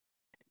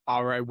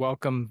All right,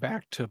 welcome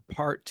back to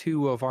part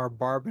two of our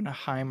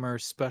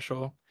Barbenheimer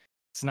special.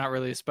 It's not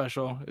really a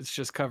special, it's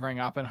just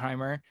covering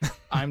Oppenheimer.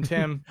 I'm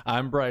Tim,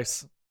 I'm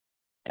Bryce.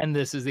 and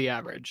this is The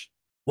Average.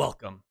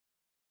 Welcome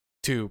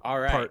to All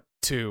right. part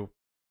two.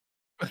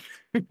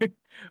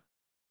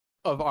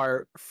 Of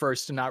our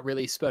first not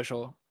really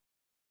special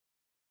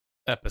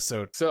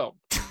Episode. So,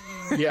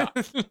 yeah.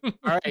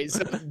 All right,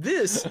 so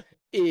this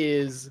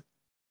is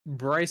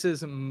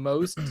Bryce's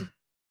most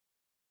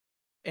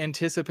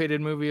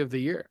anticipated movie of the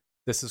year.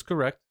 This is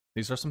correct.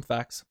 These are some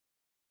facts.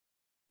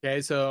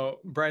 Okay, so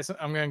Bryce,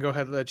 I'm gonna go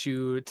ahead and let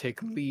you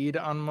take lead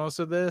on most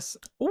of this.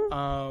 Ooh,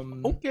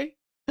 Okay.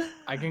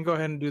 I can go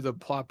ahead and do the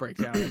plot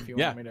breakdown if you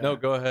want me to. No,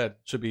 go ahead.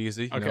 Should be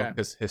easy, you know, Okay.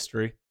 because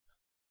history.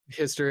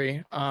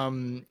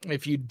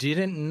 If you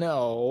didn't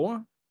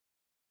know,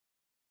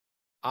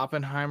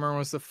 Oppenheimer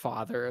was the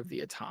father of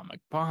the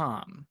atomic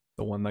bomb.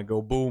 The one that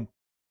go boom.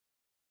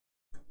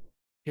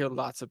 Killed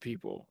lots of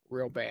people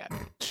real bad.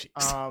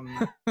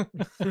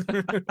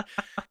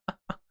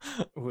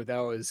 Ooh, that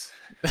was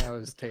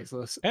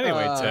tasteless.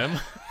 Anyway, Tim.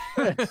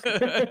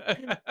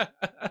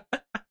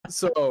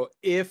 So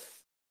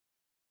if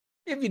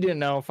you didn't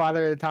know,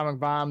 Father of the Atomic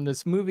Bomb,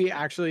 this movie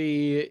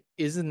actually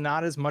is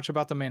not as much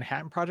about the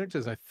Manhattan Project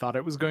as I thought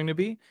it was going to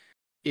be.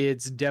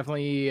 It's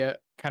definitely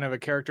kind of a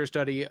character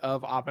study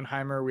of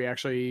Oppenheimer. We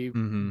actually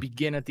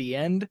begin at the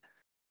end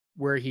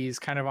where he's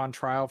kind of on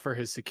trial for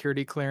his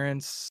security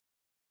clearance.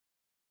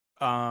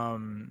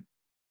 Some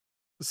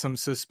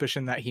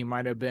suspicion that he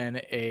might have been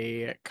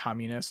a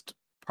Communist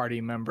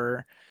Party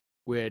member,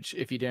 which,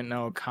 if you didn't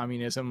know,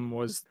 communism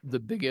was the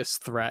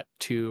biggest threat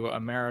to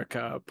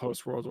America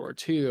post World War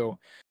II.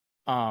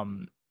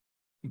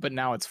 But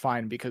now it's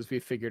fine because we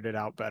figured it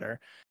out better.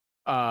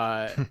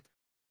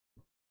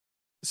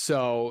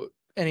 So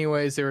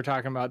anyways, they were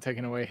talking about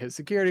taking away his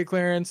security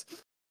clearance,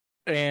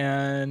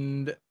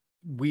 and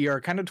we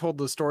are kind of told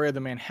the story of the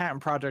Manhattan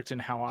Project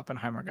and how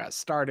Oppenheimer got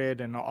started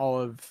and all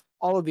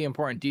of the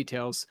important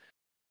details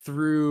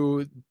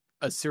through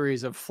a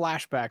series of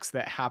flashbacks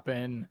that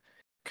happen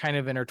kind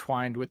of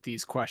intertwined with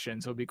these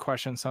questions. It'll be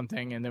question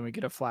something, and then we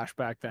get a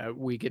flashback that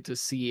we get to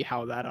see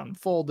how that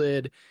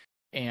unfolded,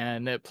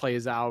 and it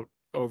plays out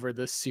over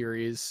this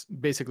series,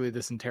 basically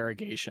this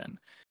interrogation.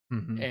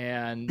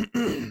 And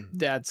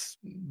that's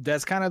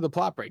kind of the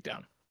plot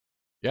breakdown.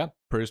 Yeah,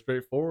 pretty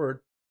straightforward.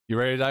 You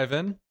ready to dive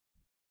in?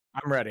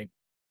 I'm ready.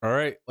 All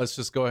right, let's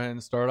just go ahead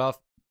and start off.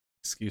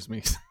 Excuse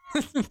me.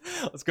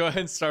 Let's go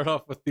ahead and start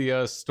off with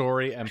the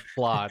story and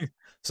plot.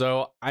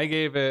 So I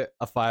gave it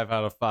a 5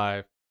 out of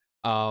 5.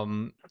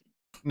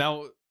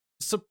 Now,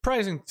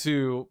 surprising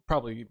to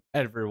probably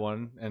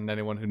everyone and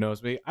anyone who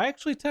knows me, I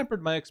actually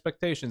tempered my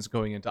expectations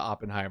going into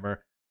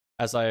Oppenheimer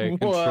as I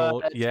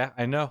controlled. Yeah,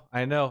 I know.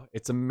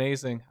 It's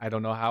amazing. I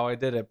don't know how I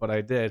did it, but I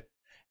did.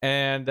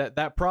 And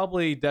that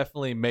probably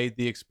definitely made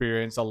the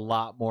experience a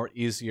lot more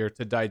easier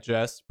to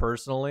digest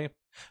personally.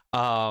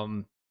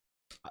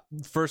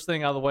 First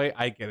thing out of the way,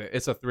 I get it.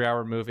 It's a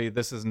 3-hour movie.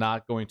 This is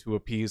not going to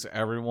appease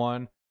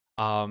everyone.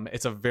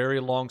 It's a very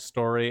long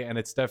story, and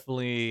it's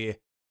definitely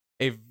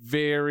a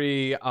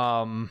very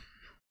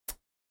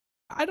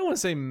I don't want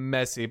to say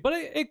messy, but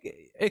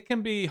it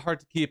can be hard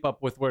to keep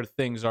up with where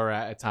things are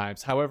at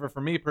times. However,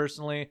 for me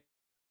personally,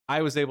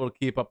 I was able to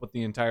keep up with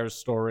the entire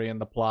story and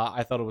the plot.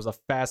 I thought it was a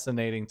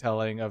fascinating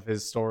telling of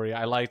his story.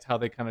 I liked how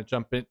they kind of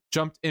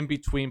jumped in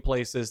between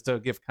places to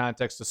give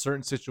context to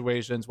certain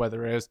situations,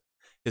 whether it is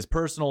his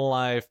personal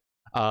life,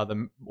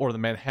 the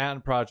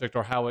Manhattan Project,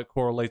 or how it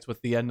correlates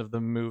with the end of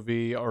the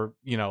movie, or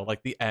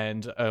like the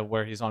end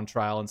where he's on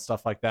trial and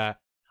stuff like that.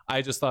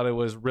 I just thought it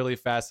was really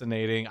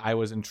fascinating. I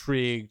was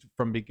intrigued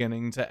from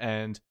beginning to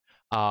end.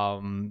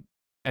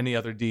 Any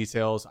other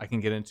details I can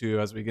get into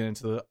as we get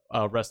into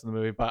the rest of the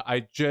movie, but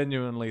I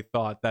genuinely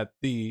thought that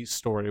the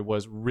story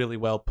was really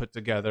well put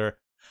together.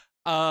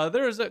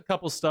 There was a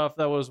couple stuff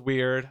that was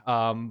weird,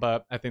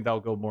 but I think that'll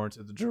go more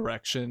into the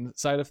direction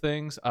side of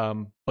things.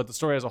 But the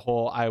story as a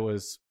whole, I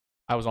was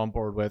on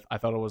board with. I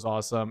thought it was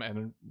awesome,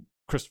 and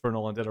Christopher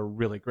Nolan did a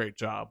really great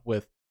job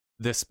with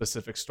this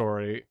specific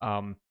story.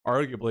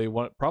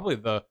 Arguably, probably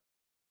the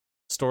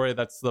story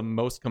that's the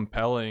most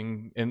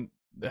compelling in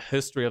the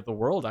history of the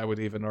world, I would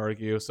even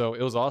argue. So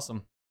it was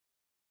awesome.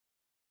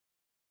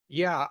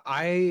 Yeah,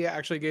 I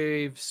actually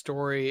gave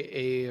story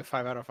a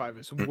 5 out of 5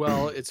 as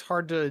well. It's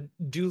hard to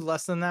do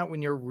less than that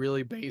when you're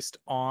really based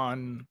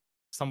on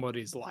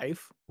somebody's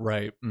life.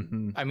 Right.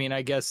 I mean,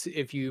 I guess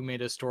if you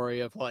made a story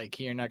of like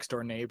your next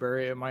door neighbor,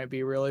 it might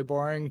be really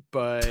boring,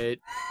 but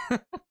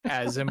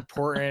as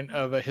important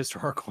of a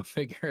historical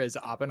figure as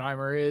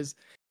Oppenheimer is,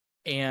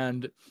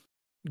 and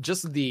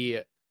just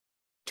the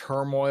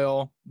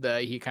turmoil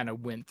that he kind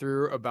of went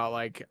through about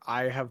like,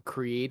 I have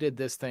created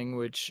this thing,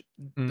 which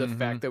the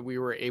fact that we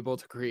were able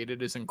to create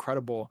it is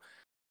incredible,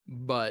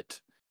 but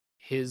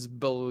his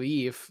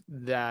belief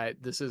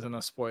that, this isn't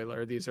a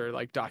spoiler, these are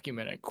like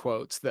documented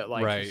quotes, that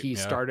like he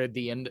started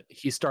the end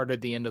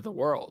of the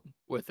world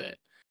with it,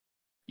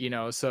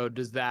 so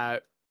does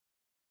that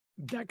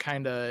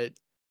kind of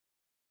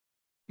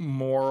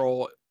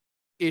moral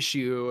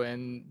issue,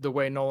 and the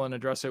way Nolan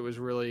addressed it was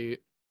really,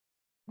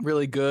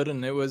 really good,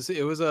 and it was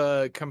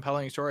a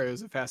compelling story. It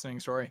was a fascinating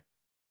story.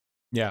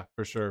 Yeah,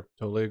 for sure.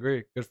 Totally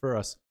agree. Good for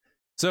us.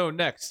 So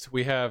next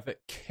we have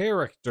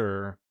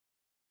character,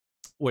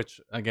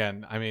 which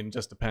again, I mean,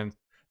 just depends.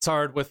 It's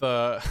hard with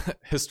a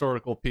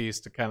historical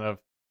piece to kind of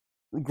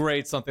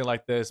grade something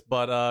like this,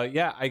 but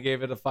yeah, I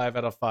gave it a 5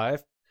 out of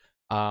 5.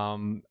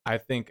 I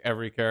think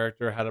every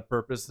character had a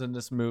purpose in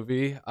this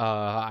movie.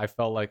 I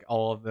felt like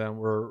all of them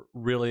were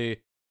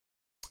really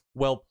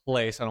well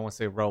placed. I don't want to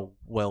say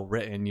well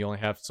written. You only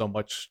have so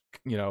much,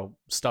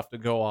 stuff to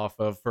go off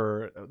of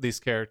for these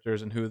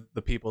characters and who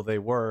the people they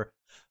were.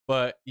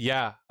 But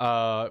yeah,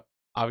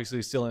 obviously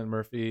Cillian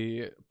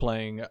Murphy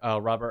playing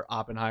Robert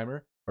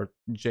Oppenheimer, or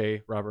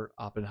J. Robert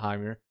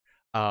Oppenheimer.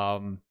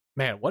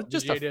 Man, what The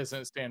just J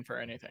doesn't stand for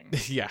anything.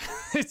 yeah,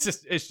 it's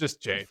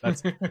just J.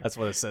 That's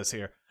what it says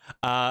here.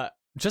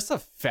 Just a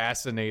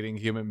fascinating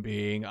human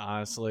being,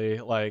 honestly.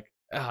 Like,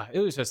 it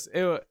was just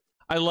it.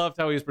 I loved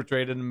how he was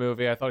portrayed in the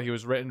movie. I thought he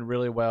was written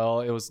really well.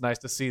 It was nice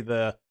to see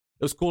it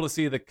was cool to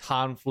see the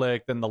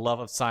conflict and the love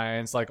of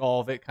science, like all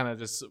of it kind of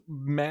just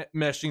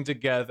meshing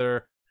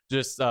together.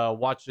 Just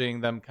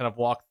watching them kind of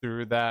walk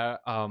through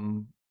that,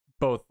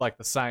 both like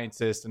the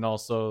scientists and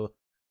also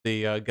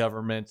the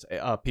government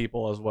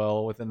people as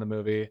well within the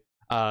movie.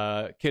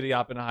 Kitty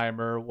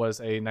Oppenheimer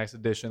was a nice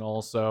addition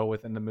also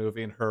within the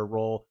movie, and her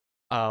role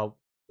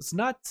it's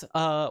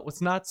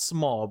not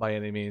small by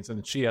any means,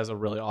 and she has a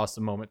really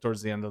awesome moment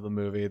towards the end of the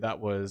movie that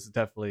was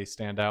definitely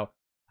stand out.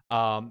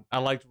 I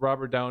liked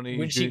Robert Downey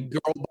when she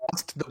girl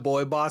bossed the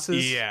boy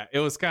bosses. Yeah, it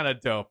was kind of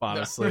dope,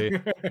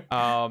 honestly.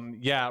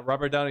 Yeah,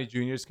 Robert Downey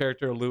Jr.'s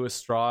character Louis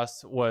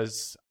Strauss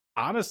was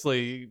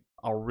honestly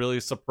a really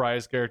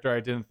surprised character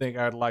I didn't think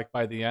I'd like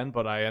by the end,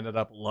 but I ended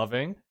up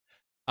loving.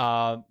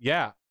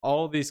 Yeah,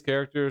 all of these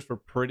characters were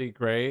pretty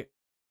great.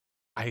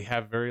 I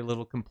have very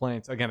little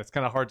complaints. Again, it's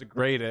kind of hard to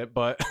grade it,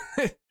 but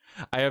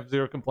I have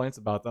zero complaints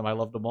about them. I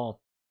loved them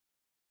all.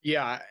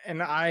 Yeah,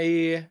 and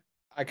I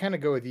kind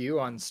of go with you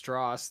on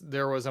Strauss.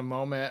 There was a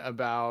moment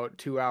about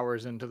 2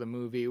 hours into the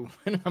movie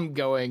when I'm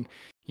going,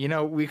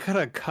 we could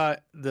have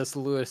cut this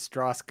Louis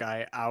Strauss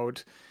guy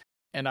out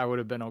and I would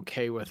have been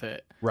okay with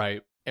it.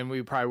 Right. And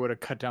we probably would have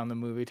cut down the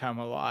movie time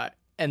a lot.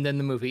 And then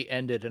the movie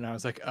ended and I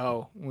was like,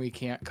 oh, we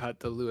can't cut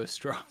the Louis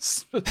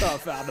Strauss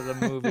stuff out of the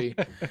movie.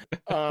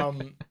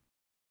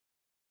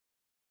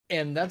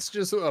 And that's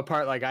just a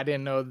part, like, I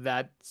didn't know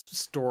that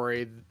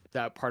story,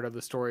 that part of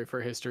the story for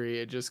history.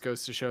 It just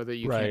goes to show that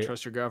you can't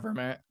trust your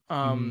government.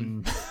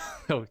 Oh,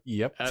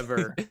 yep.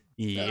 Ever.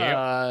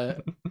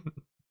 Yep.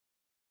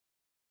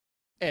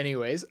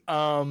 Anyways,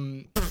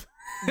 no,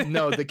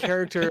 the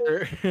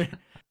character,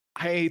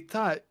 I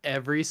thought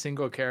every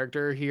single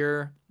character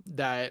here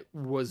that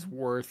was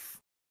worth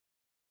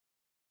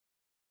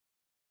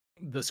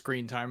the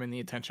screen time and the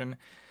attention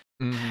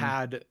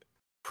had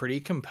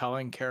pretty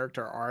compelling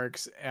character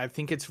arcs. I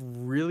think it's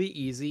really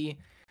easy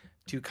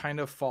to kind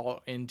of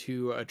fall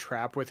into a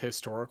trap with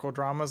historical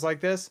dramas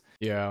like this.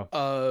 Yeah.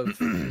 Of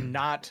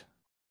not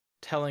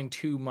telling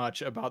too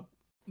much about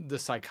the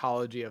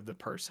psychology of the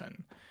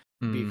person.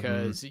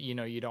 Because,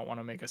 you don't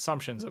want to make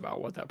assumptions about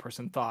what that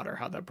person thought or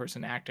how that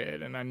person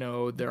acted. And I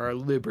know there are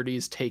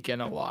liberties taken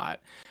a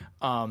lot.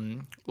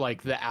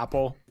 Like the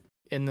apple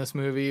in this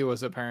movie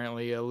was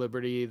apparently a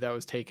liberty that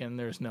was taken.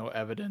 There's no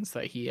evidence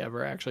that he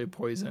ever actually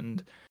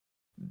poisoned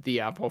the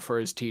apple for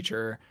his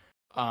teacher.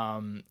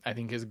 I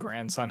think his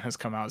grandson has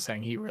come out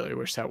saying he really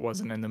wished that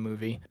wasn't in the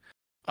movie.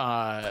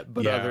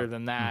 But other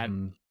than that,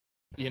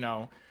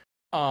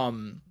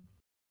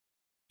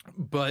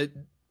 but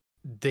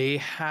they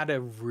had a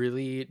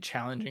really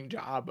challenging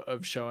job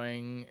of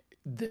showing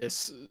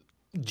this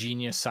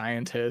genius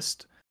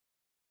scientist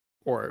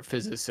or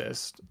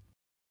physicist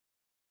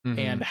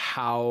and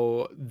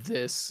how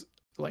this,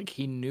 like,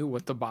 he knew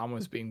what the bomb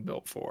was being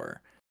built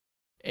for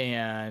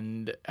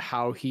and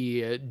how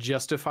he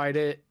justified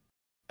it,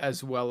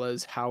 as well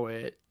as how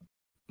it,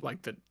 like,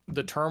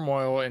 the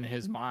turmoil in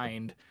his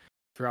mind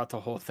throughout the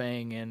whole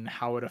thing and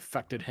how it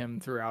affected him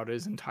throughout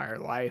his entire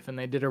life. And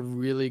they did a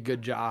really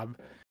good job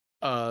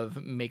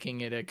of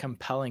making it a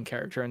compelling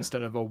character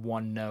instead of a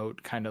one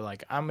note kind of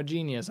like, I'm a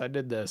genius, I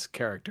did this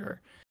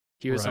character.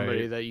 He was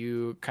somebody that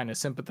you kind of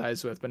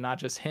sympathize with, but not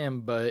just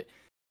him, but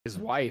his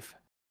wife.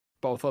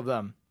 Both of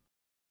them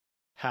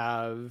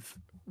have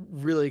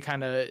really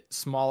kind of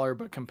smaller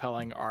but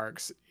compelling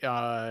arcs.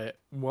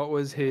 What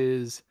was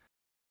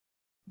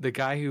the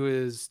guy who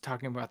was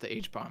talking about the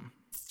H-bomb?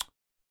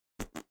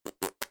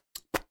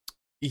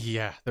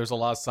 Yeah, there's a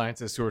lot of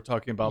scientists who are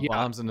talking about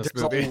bombs in this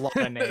movie. There's a lot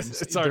of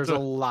names. It's hard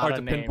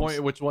to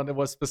pinpoint which one it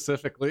was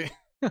specifically.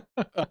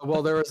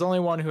 Well, there was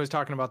only one who was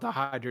talking about the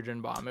hydrogen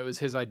bomb. It was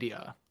his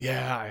idea.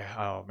 Yeah.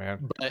 Oh,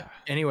 man. But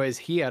anyways,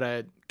 he had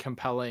a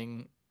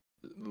compelling,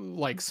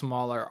 like,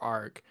 smaller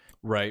arc.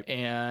 Right.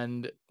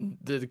 And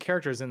the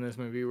characters in this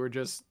movie were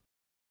just,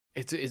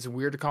 it's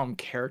weird to call them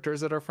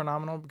characters that are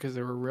phenomenal because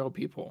they were real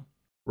people.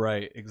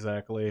 Right,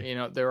 exactly.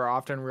 They were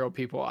often real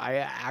people. I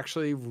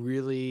actually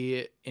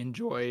really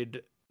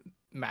enjoyed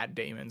Matt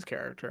Damon's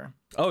character.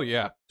 Oh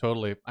yeah,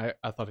 totally. I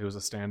thought he was a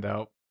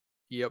standout.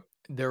 Yep.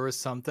 There was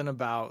something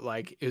about,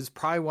 like, it was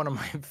probably one of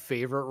my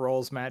favorite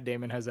roles Matt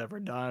Damon has ever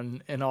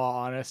done, in all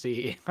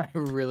honesty. I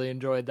really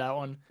enjoyed that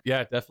one.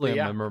 Yeah, definitely But a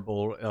yeah,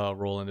 memorable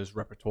role in his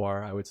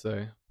repertoire, I would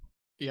say.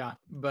 yeah.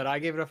 But I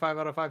gave it a 5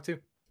 out of 5 too.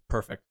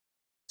 Perfect.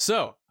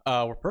 So,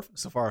 we're perfect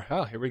so far.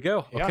 Oh, here we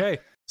go. Yeah. Okay.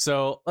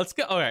 So, let's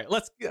go. All right,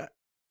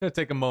 gonna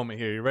take a moment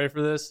here. You ready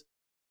for this?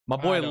 My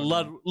boy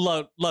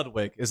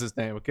Ludwig is his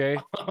name, okay?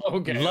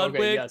 Okay.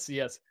 Ludwig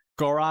Yes.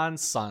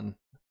 Goran's son.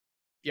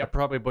 Yep. I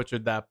probably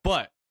butchered that,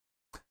 but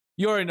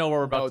you already know what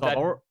we're about to talk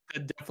about.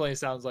 That definitely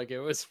sounds like it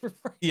was.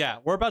 Yeah,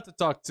 we're about to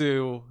talk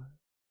to.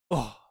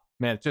 Oh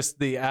man,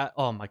 just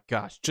oh my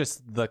gosh,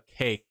 just the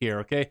cake here.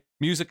 Okay,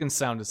 music and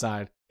sound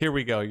design. Here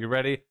we go. You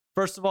ready?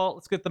 First of all,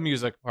 let's get the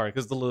music part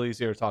because the little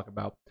easier to talk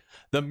about.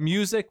 The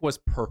music was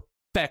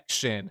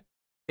perfection.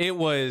 It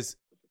was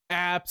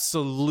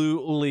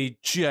absolutely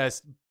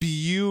just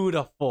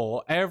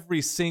beautiful.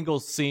 Every single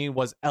scene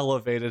was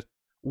elevated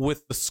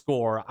with the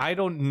score. I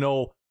don't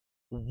know.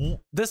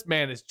 This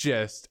man is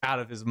just out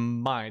of his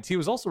mind. He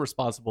was also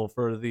responsible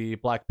for the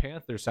Black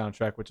Panther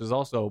soundtrack, which is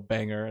also a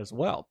banger as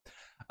well.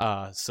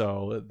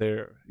 So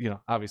they're,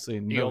 obviously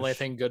the only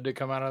thing good to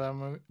come out of that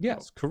movie.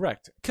 Yes,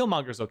 correct.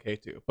 Killmonger's okay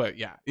too, but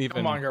yeah,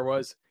 even Killmonger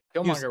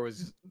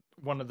was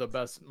one of the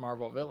best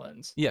Marvel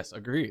villains. Yes,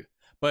 agreed.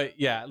 But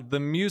yeah,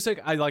 the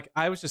music,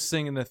 I was just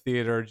singing in the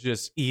theater,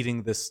 just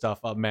eating this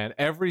stuff up, man.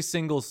 Every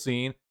single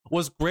scene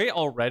was great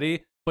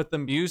already, but the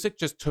music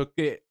just took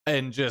it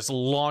and just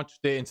launched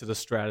it into the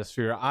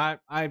stratosphere.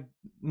 I'm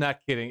not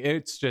kidding.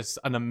 It's just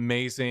an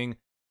amazing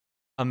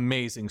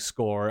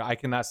score. I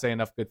cannot say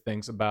enough good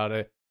things about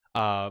it.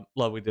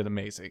 Ludwig did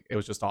amazing. It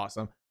was just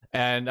awesome.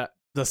 And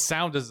the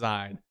sound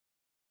design,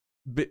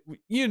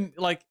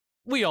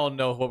 we all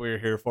know what we were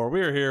here for. We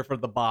were here for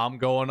the bomb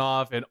going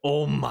off, and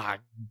oh my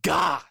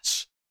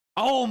gosh.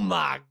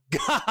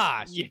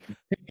 Yeah,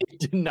 it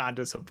did not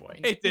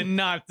disappoint. It did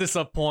not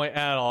disappoint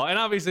at all. And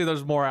obviously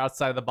there's more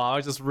outside the bomb.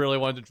 I just really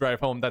wanted to drive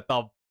home that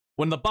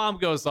when the bomb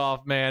goes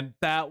off, man,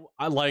 I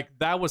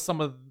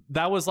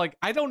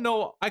don't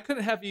know. I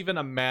couldn't have even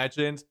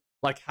imagined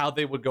like how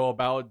they would go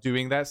about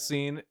doing that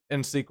scene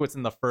and sequence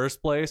in the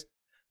first place.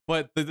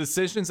 But the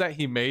decisions that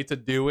he made to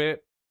do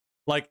it,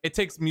 like, it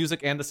takes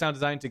music and the sound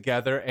design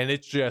together, and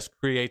it just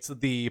creates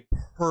the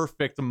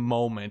perfect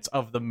moment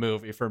of the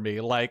movie for me.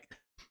 Like,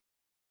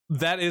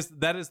 that is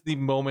the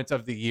moment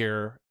of the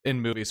year in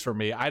movies for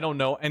me. I don't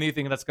know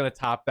anything that's going to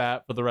top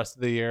that for the rest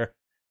of the year.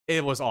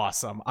 It was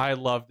awesome. I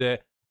loved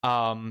it.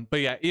 But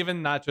yeah,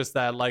 even not just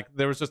that, like,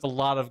 there was just a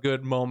lot of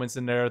good moments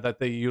in there that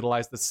they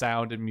utilized the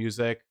sound and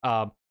music.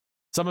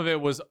 Some of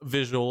it was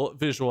visual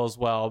as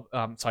well.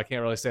 So I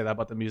can't really say that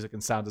about the music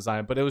and sound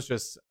design, but it was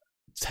just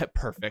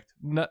perfect.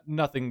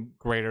 Nothing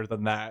greater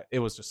than that. It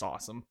was just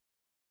awesome.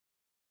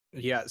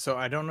 Yeah, so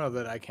I don't know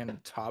that I can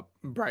top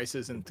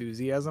Bryce's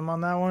enthusiasm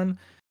on that one.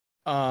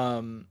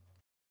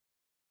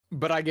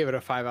 But I gave it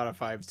a 5 out of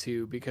 5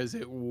 too, because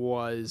it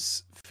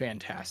was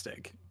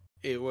fantastic.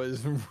 It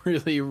was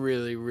really,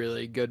 really,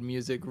 really good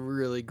music,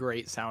 really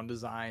great sound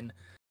design.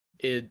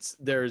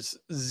 There's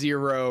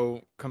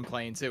zero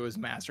complaints. It was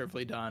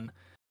masterfully done.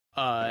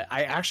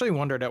 I actually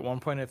wondered at one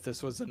point if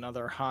this was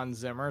another Hans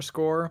Zimmer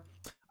score.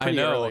 I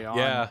know,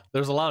 yeah.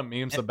 There's a lot of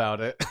memes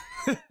about it.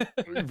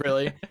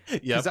 Really?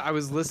 Yeah. Because I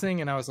was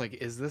listening and I was like,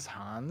 is this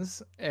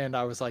Hans? And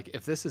I was like,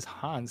 if this is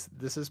Hans,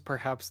 this is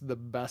perhaps the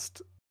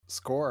best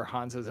score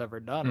Hans has ever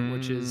done,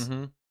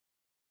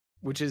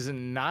 which is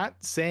not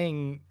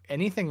saying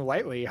anything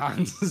lightly.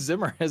 Hans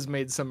Zimmer has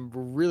made some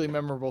really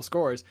memorable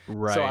scores.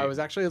 Right. So I was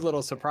actually a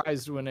little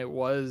surprised when it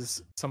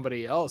was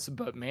somebody else,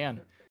 but man,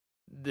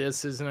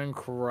 this is an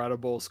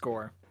incredible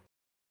score.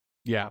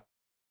 Yeah,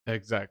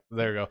 exactly.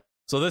 There you go.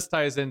 So this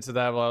ties into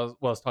that what I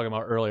was talking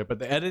about earlier, but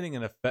the editing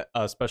and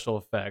special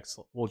effects,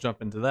 we'll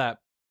jump into that.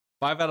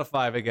 5 out of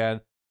 5 again.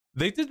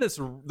 They did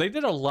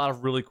a lot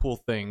of really cool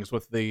things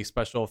with the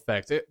special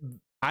effects.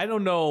 I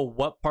don't know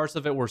what parts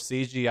of it were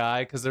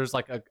CGI, because there's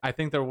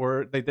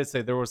they did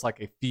say there was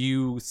like a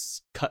few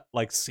cut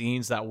like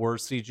scenes that were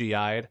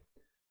CGI'd,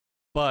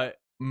 but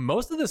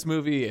most of this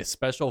movie is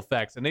special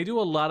effects, and they do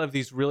a lot of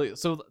these really.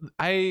 So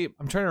I'm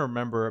trying to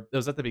remember. It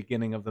was at the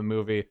beginning of the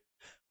movie,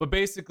 but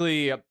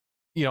basically,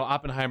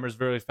 Oppenheimer's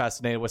very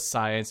fascinated with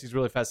science. He's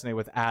really fascinated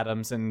with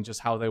atoms and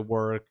just how they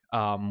work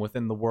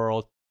within the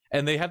world.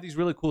 And they have these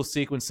really cool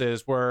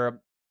sequences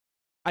where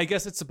I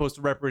guess it's supposed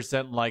to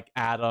represent like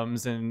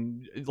atoms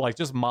and like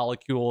just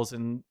molecules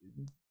and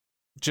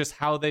just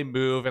how they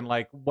move and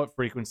like what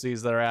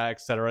frequencies they're at,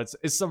 etc.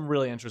 It's some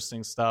really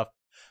interesting stuff.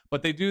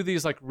 But they do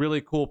these like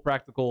really cool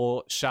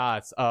practical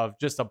shots of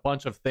just a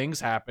bunch of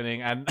things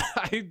happening, and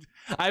I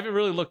haven't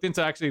really looked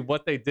into actually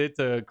what they did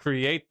to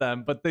create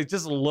them, but they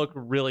just look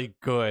really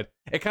good.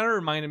 It kind of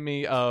reminded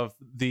me of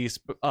the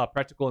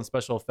practical and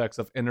special effects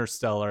of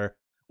Interstellar,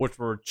 which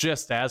were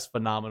just as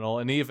phenomenal,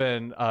 and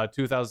even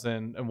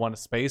 2001: A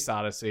Space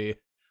Odyssey.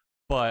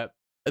 But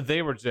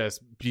they were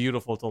just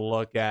beautiful to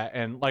look at.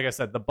 And like I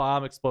said,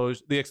 the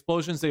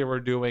explosions they were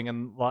doing,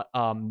 and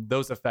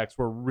those effects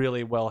were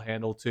really well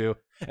handled too.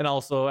 And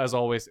also, as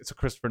always, it's a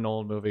Christopher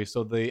Nolan movie,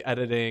 so the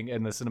editing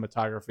and the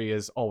cinematography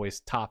is always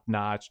top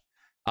notch.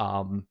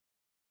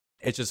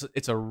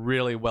 It's a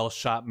really well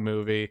shot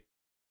movie.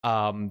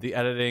 The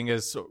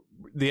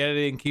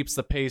editing keeps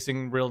the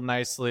pacing real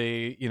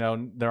nicely. You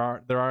know, there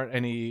aren't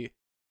any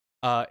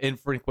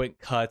infrequent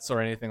cuts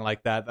or anything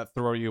like that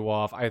throw you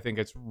off. I think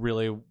it's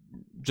really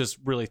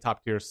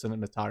top tier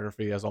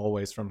cinematography, as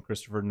always, from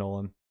Christopher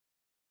Nolan.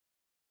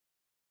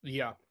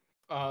 Yeah.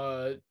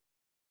 I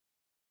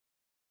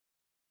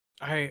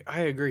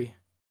agree.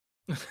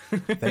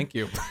 Thank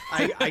you.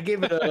 I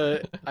gave it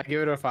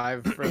a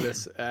 5 for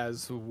this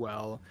as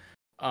well.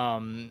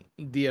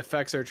 The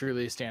effects are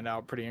truly stand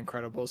out, pretty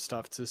incredible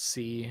stuff to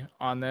see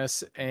on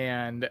this.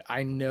 And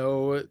I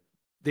know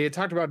they had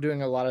talked about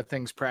doing a lot of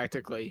things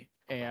practically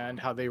and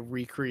how they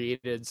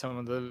recreated some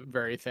of the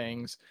very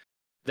things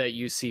that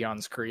you see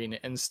on screen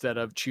instead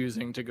of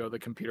choosing to go the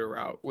computer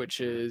route, which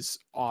is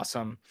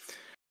awesome.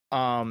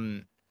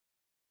 I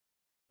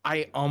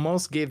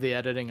almost gave the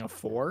editing a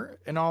 4,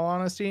 in all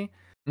honesty,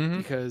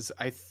 because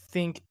I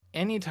think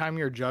anytime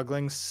you're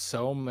juggling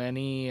so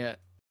many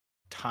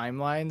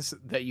timelines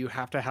that you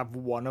have to have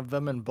one of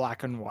them in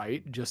black and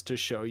white just to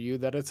show you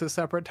that it's a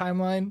separate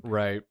timeline,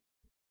 right?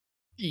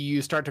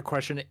 You start to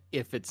question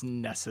if it's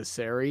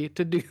necessary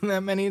to do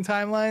that many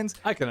timelines.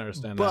 I can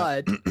understand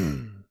that.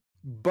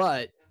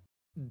 But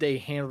they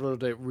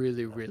handled it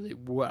really, really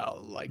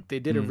well. Like, they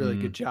did a really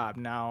good job.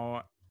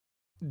 Now,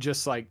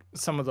 just like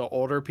some of the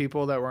older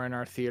people that were in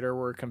our theater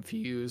were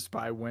confused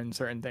by when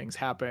certain things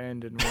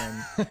happened and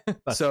when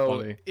so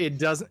funny.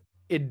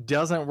 it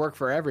doesn't work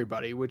for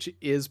everybody, which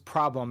is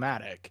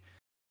problematic,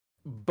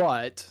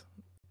 but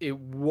it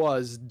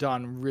was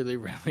done really,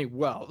 really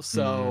well.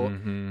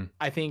 So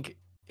I think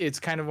it's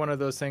kind of one of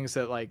those things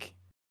that, like,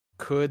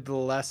 could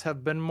less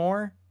have been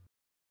more,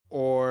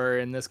 or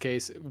in this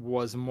case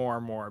was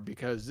more,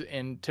 because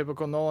in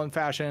typical Nolan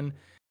fashion,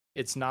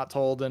 it's not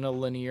told in a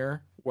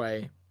linear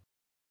way.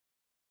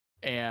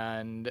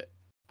 And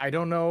I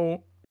don't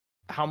know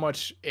how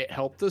much it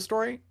helped the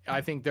story. I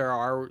think there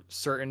are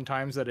certain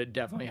times that it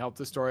definitely helped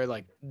the story,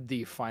 like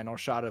the final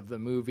shot of the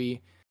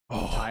movie,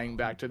 tying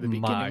back to the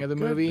beginning of the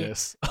movie.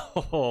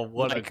 Oh,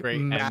 what like, a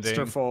great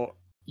masterful ending.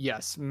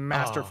 Yes,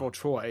 masterful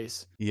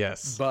choice.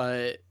 Yes.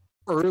 But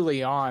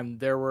early on,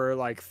 there were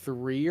like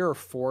 3 or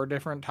 4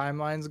 different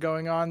timelines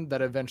going on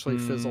that eventually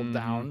fizzled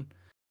down.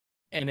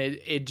 And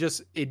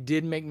it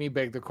did make me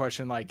beg the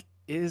question, like,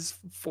 is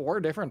 4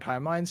 different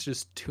timelines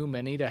just too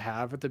many to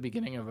have at the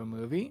beginning of a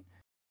movie?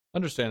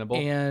 Understandable.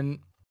 And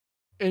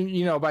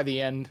you know, by the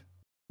end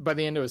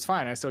it was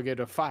fine. I still gave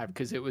it a 5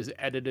 because it was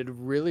edited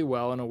really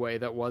well in a way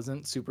that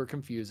wasn't super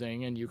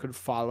confusing and you could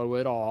follow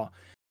it all.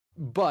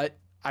 But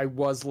I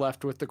was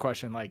left with the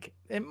question, like,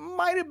 it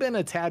might have been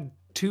a tad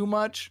too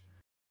much.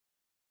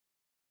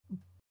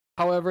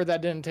 However,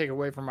 that didn't take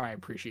away from my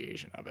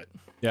appreciation of it.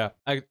 Yeah,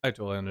 I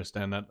totally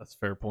understand that. That's a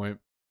fair point.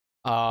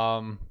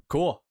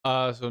 Cool.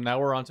 So now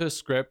we're on to a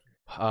script.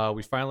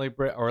 We finally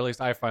or at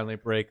least I finally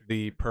break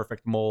the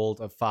perfect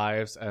mold of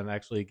 5s and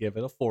actually give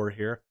it a 4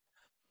 here.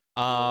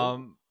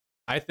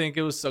 I think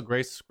it was a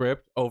great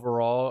script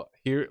overall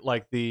here.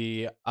 Like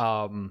like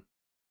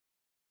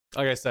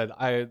I said,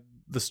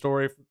 the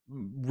story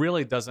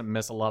really doesn't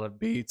miss a lot of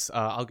beats.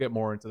 I'll get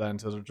more into that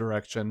into the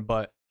direction,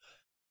 but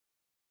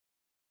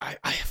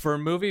I for a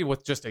movie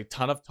with just a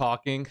ton of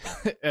talking,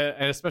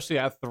 and especially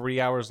at 3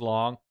 hours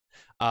long,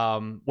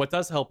 what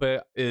does help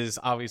it is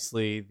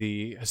obviously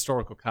the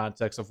historical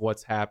context of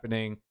what's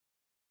happening.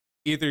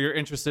 Either you're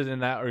interested in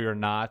that or you're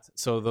not.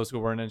 So those who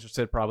weren't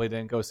interested probably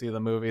didn't go see the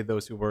movie.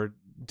 Those who were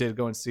did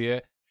go and see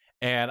it.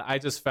 And I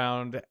just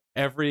found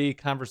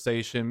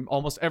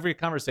almost every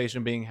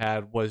conversation being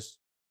had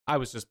I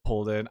was just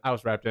pulled in. I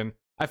was wrapped in.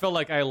 I felt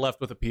like I left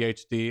with a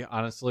PhD,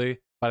 honestly.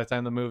 By the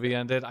time the movie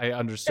ended, I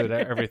understood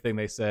everything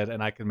they said,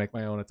 and I could make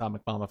my own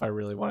atomic bomb if I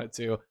really wanted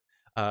to.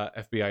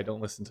 FBI,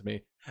 don't listen to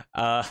me.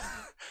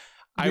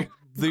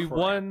 The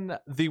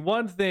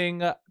one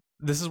thing,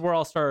 this is where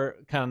I'll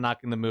start kind of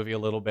knocking the movie a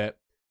little bit.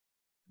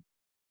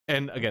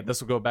 And again,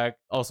 this will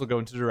also go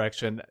into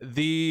direction.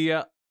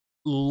 The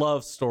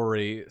love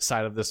story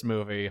side of this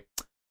movie,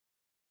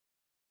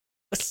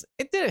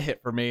 it didn't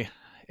hit for me.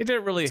 It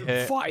didn't really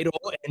hit.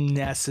 Vital and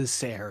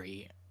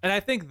necessary. And I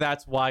think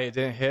that's why it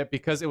didn't hit,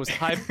 because it was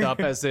hyped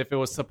up as if it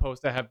was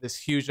supposed to have this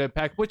huge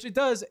impact, which it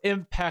does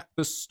impact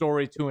the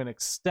story to an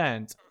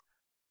extent.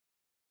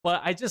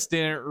 But I just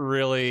didn't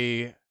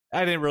really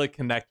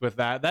connect with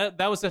that.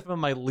 That was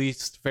definitely my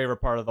least favorite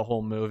part of the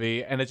whole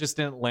movie, and it just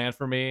didn't land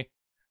for me.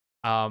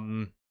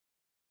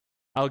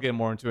 I'll get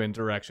more into it in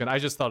direction. I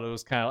just thought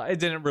it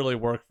didn't really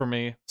work for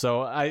me.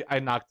 So I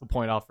knocked the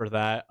point off for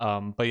that.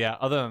 But yeah,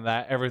 other than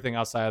that, everything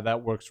outside of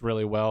that works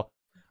really well.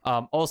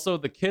 Also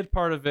the kid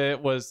part of it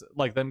was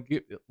like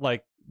the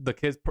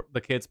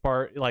kids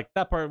part, like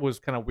that part was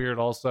kind of weird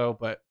also,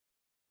 but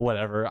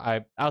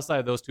whatever. Outside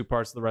of those 2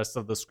 parts, the rest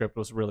of the script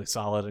was really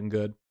solid and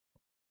good.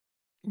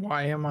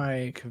 Why am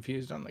I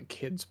confused on the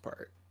kids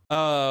part?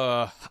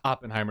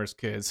 Oppenheimer's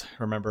kids,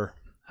 remember?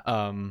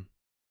 Um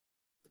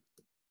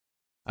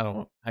I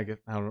don't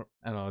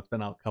know, it's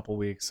been out a couple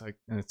weeks, like,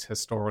 and it's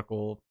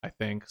historical, I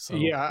think. So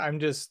Yeah, I'm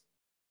just.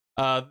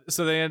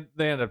 so they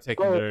end up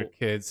taking their Oh,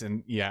 kids,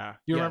 and yeah,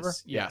 you remember?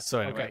 yes, Yeah, yes. so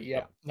anyway, Okay, yeah.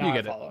 yep. You Now I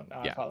get it. follow. Now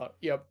I Yeah. follow.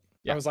 Yep. I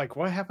Yeah. was like,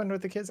 what happened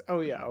with the kids?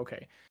 Oh yeah,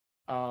 okay.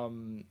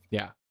 Um.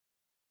 Yeah.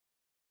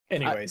 I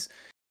Anyways,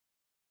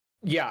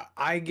 yeah,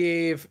 I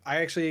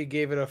actually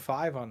gave it a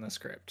 5 on the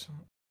script.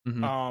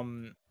 mhm.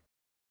 Um,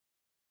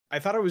 I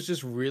thought it was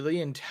just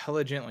really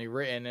intelligently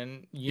written,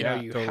 and Yeah,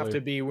 you have totally.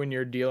 to be when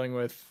you're dealing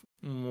with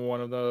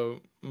one of the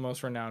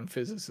most renowned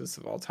physicists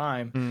of all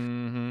time.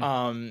 Mhm.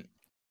 Um,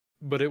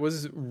 but it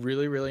was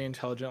really, really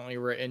intelligently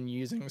written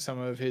using some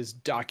of his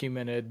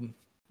documented,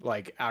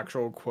 like,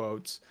 actual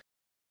quotes.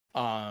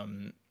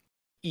 Um,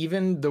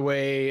 Even the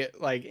way,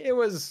 like, it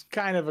was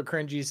kind of a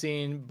cringy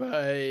scene,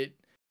 but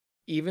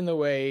even the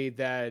way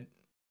that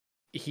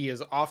he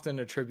is often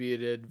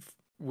attributed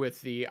with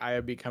the "I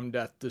have become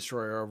death,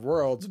 destroyer of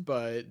worlds,"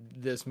 but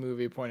this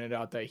movie pointed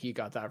out that he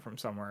got that from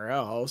somewhere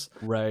else.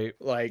 Right.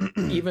 Like,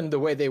 even the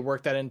way they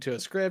worked that into a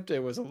script, it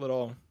was a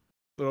little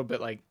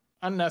bit like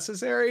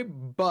unnecessary,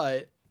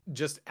 but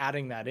just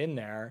adding that in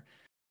there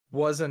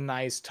was a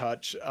nice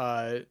touch.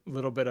 A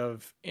little bit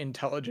of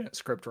intelligent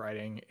script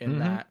writing in Mhm.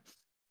 that,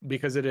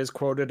 because it is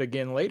quoted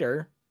again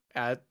later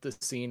at the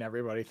scene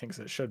everybody thinks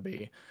it should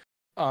be.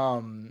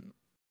 Um,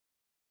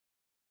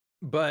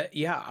 but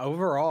yeah,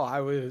 overall,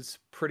 I was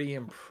pretty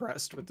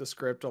impressed with the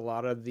script. A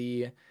lot of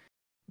the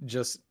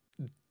just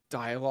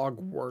dialogue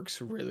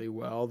works really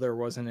well. There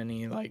wasn't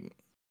any like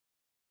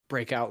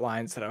breakout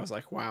lines that I was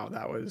like, wow,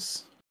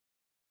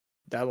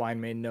 that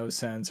line made no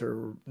sense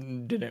or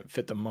didn't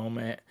fit the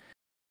moment.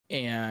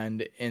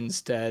 And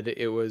instead,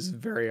 it was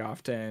very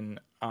often,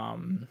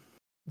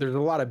 there's a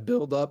lot of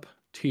build up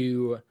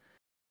to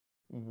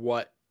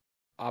what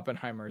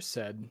Oppenheimer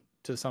said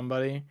to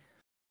somebody.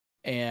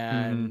 Mhm.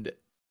 And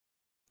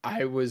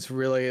I was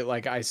really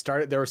like,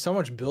 there was so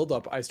much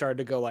buildup. I started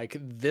to go like,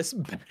 this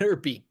better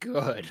be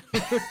good.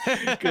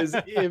 Because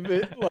if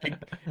it like,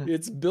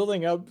 it's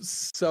building up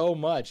so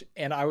much,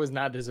 and I was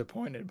not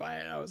disappointed by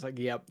it. I was like,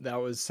 yep, that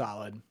was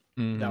solid.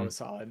 That Mhm. was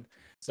solid.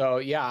 So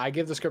yeah, I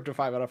give the script a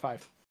 5 out of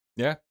 5.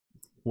 Yeah.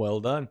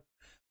 Well done.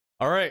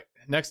 All right.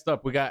 Next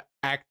up, we got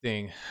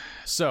acting.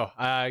 So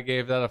I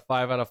gave that a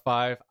 5 out of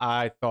 5.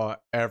 I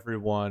thought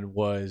everyone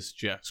was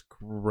just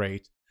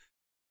great.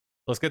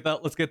 Let's get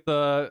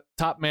the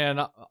top man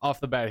off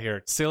the bat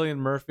here. Cillian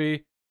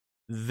Murphy.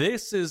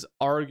 This is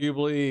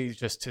arguably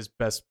just his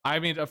best. I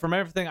mean, from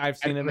everything I've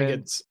I seen don't him think in,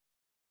 it's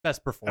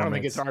best I don't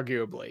think it's performance.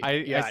 arguably. I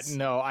Yeah,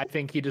 no, I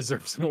think he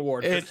deserves an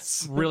award for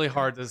it's this. really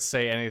hard to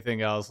say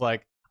anything else.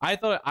 Like,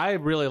 I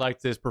really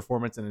liked his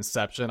performance in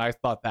Inception. I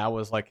thought that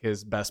was like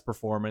his best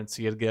performance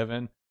he had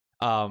given,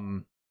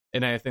 um,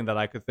 in anything that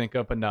I could think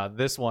of. But no,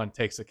 this one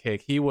takes a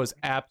cake. He was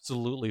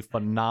absolutely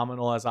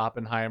phenomenal as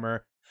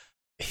Oppenheimer.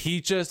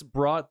 He just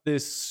brought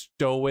this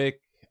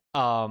stoic,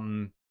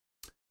 um,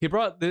 he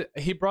brought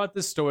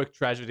this stoic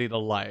tragedy to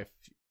life,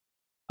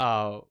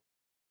 uh,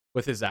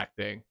 with his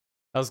acting.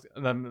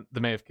 That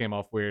may have came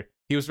off weird.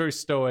 He was very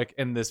stoic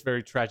in this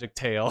very tragic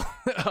tale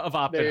of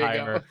There you go.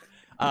 Oppenheimer.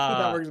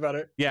 That Uh, works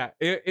better. yeah,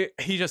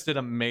 he just did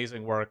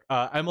amazing work.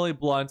 Emily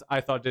Blunt,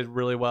 I thought, did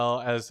really well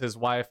as his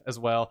wife as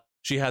well.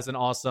 She has an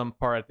awesome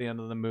part at the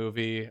end of the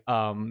movie,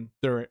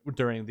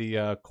 during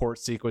the court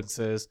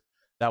sequences.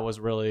 That was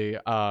really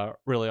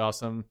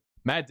awesome.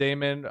 Matt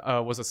Damon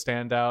was a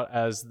standout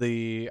as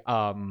the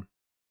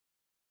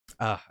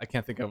I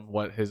can't think of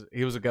what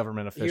he was a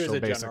government He was official, a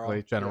general. basically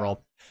Yeah.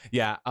 general.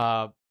 Yeah.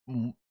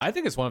 I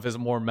think it's one of his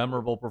more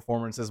memorable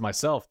performances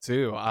myself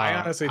too. I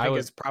honestly I think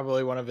was it's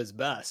probably one of his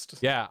best.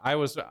 Yeah, I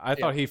Yeah.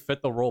 thought he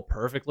fit the role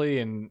perfectly,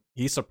 and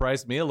he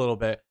surprised me a little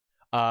bit.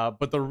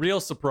 But the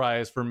real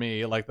surprise for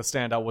me, like the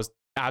standout, was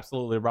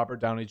absolutely Robert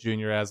Downey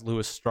Jr. as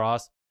Louis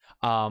Strauss.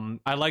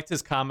 I liked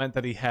his comment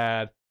that he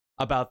had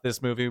about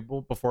this movie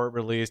before it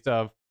released,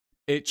 of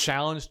it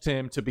challenged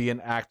him to be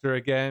an actor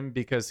again,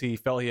 because he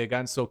felt he had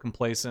gotten so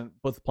complacent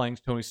with playing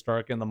Tony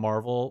Stark in the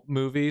Marvel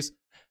movies,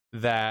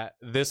 that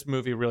this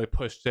movie really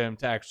pushed him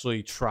to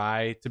actually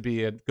try to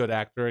be a good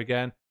actor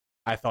again.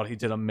 I thought he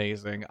did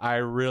amazing. I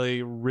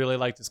really, really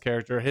liked his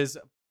character. His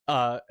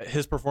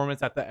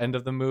performance at the end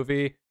of the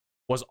movie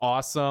was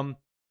awesome.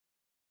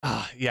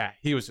 Yeah,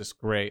 he was just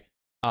great.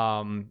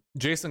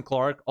 Jason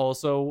Clarke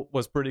also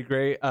was pretty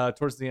great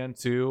towards the end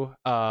too.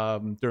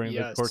 During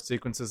the court Yes.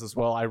 sequences as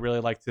well. I really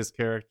liked his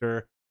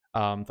character.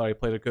 Thought he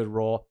played a good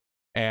role.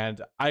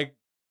 And I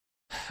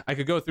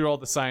could go through all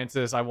the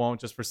scientists. I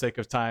won't, just for sake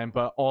of time,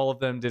 but all of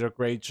them did a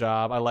great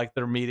job. I liked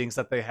their meetings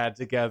that they had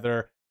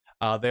together.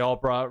 They all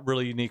brought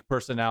really unique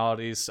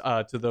personalities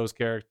to those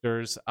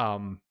characters,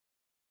 and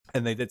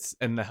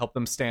they helped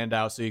them stand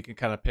out, so you can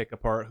kind of pick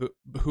apart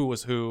who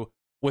was who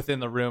within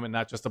the room, and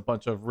not just a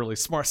bunch of really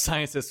smart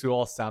scientists who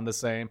all sound the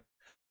same.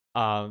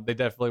 They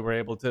definitely were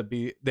able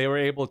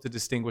to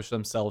distinguish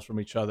themselves from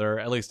each other.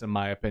 At least in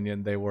my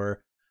opinion, they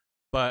were.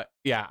 But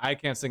yeah, I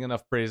can't sing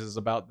enough praises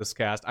about this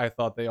cast. I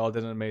thought they all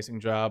did an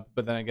amazing job.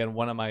 But then again,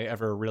 when am I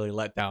ever really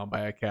let down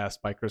by a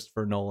cast by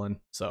Christopher Nolan?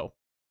 So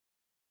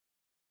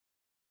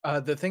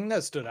The thing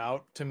that stood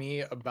out to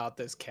me about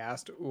this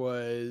cast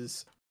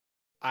was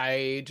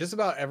I just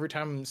about every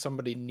time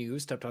somebody new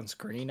stepped on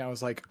screen, I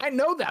was like, I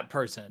know that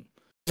person.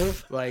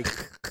 Like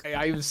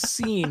I've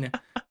seen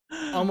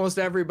almost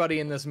everybody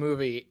in this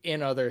movie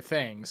in other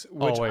things,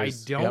 which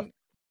always,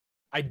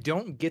 I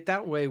don't get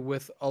that way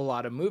with a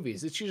lot of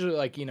movies. It's usually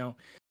like,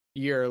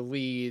 your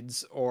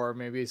leads or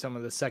maybe some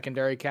of the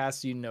secondary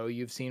casts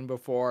you've seen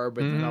before,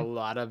 but then a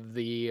lot of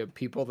the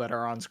people that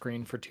are on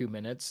screen for 2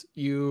 minutes,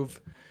 you're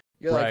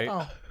right.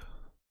 like,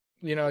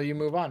 oh, you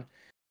move on.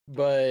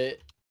 But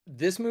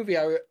this movie,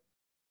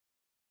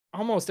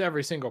 almost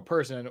every single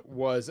person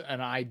was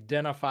an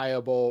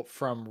identifiable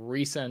from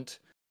recent,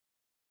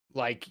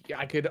 like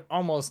I could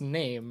almost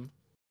name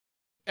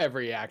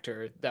every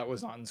actor that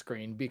was on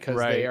screen because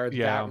they are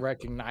that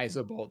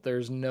recognizable.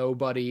 There's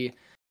nobody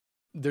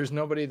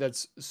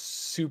that's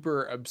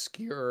super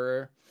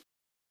obscure.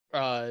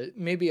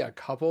 Maybe a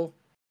couple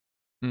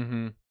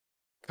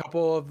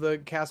of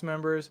the cast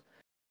members,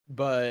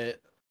 but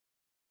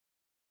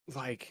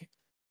like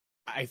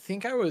I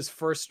think I was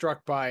first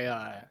struck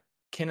by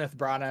Kenneth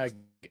Branagh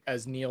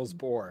as Niels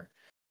Bohr.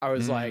 I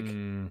was like,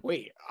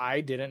 wait, I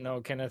didn't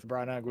know Kenneth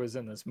Branagh was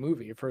in this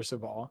movie, first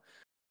of all.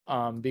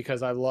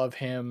 Because I love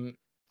him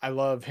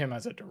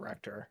as a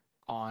director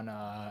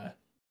on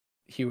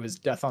he was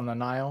Death on the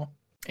Nile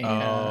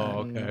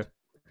and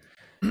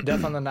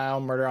Death on the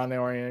Nile, Murder on the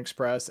Orient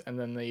Express, and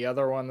then the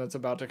other one that's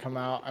about to come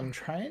out. I'm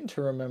trying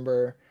to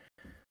remember.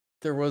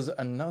 There was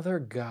another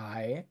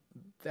guy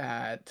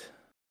that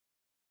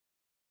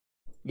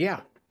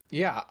yeah.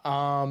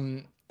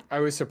 I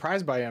was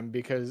surprised by him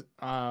because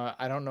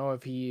I don't know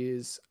if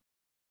he's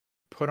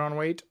put on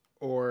weight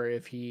or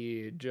if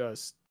he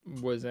just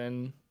was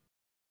in.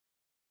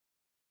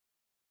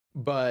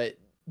 But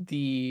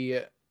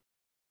the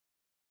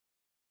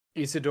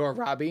Isidore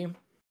Rabi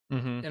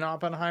in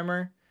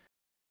Oppenheimer,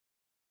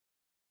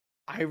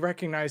 I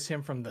recognize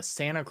him from the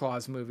Santa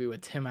Claus movie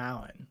with Tim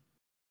Allen.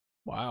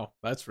 Wow,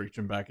 that's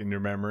reaching back in your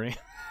memory.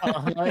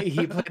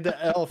 He played the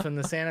elf in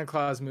the Santa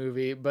Claus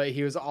movie, but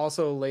he was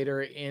also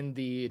later in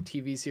the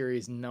TV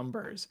series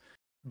Numbers.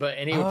 But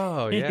anyway,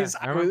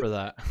 I remember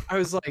that. I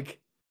was like,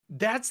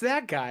 that's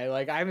that guy.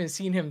 Like, I haven't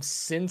seen him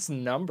since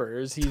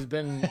Numbers. He's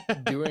been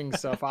doing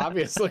stuff,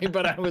 obviously,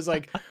 but I was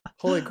like,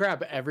 holy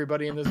crap,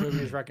 everybody in this movie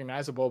is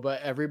recognizable,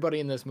 but everybody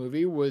in this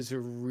movie was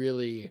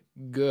really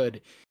good.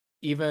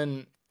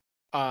 Even,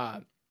 I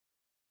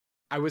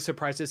was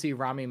surprised to see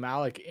Rami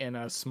Malek in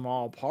a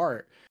small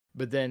part,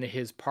 but then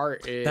his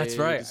part is... That's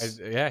right.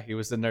 He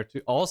was in there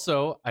too.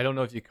 Also, I don't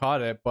know if you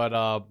caught it,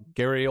 but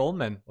Gary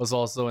Oldman was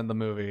also in the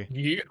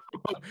movie.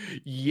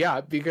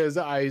 Yeah, because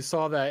I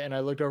saw that and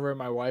I looked over at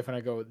my wife and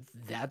I go,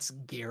 that's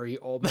Gary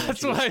Oldman.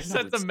 That's what I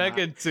said to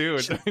Megan too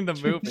during the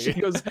movie. She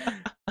goes,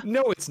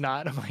 no, it's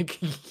not. I'm like,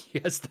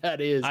 yes,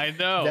 that is. I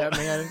know.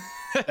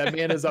 That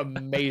man is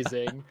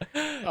amazing.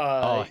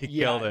 He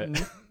killed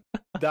it.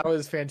 That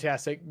was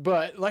fantastic.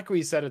 But like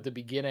we said at the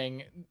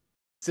beginning,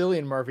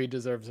 Cillian Murphy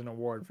deserves an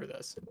award for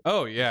this.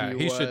 Oh yeah,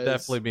 he should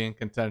definitely be in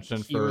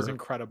contention. He was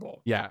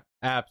incredible. Yeah,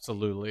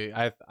 absolutely.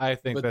 I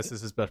think this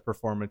is his best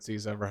performance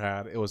he's ever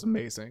had. It was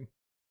amazing.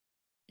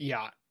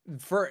 Yeah,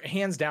 for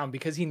hands down,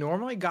 because he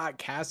normally got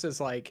cast as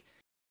like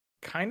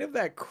kind of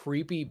that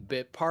creepy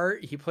bit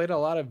part. He played a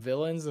lot of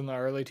villains in the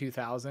early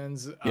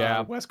 2000s.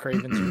 Yeah, Wes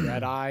Craven's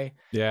Red Eye.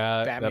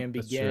 Yeah, Batman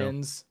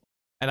Begins.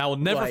 And I will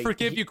never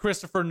forgive you,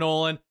 Christopher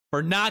Nolan,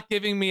 for not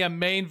giving me a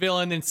main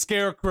villain in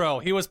Scarecrow.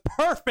 He was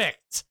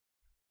perfect.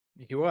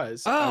 He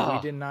was. We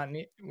did not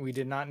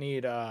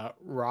need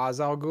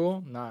Ra's al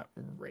Ghul, not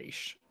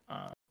Raish.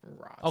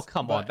 Ra's. Oh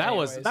come on, that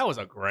was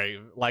a great,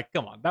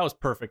 come on, that was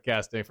perfect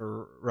casting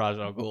for Ra's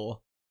al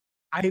Ghul.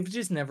 I've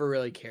just never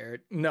really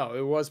cared. No,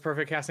 it was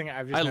perfect casting.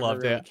 I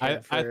loved it. I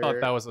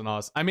thought that was an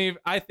awesome. I mean,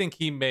 I think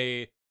he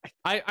may.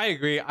 I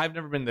agree. I've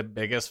never been the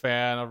biggest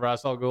fan of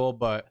Ra's al Ghul,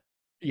 but.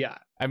 Yeah,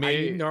 I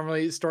mean,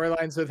 normally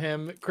storylines with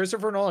him,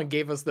 Christopher Nolan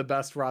gave us the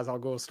best Ra's al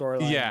Ghul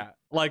storyline. Yeah,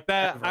 like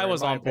that. I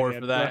was on board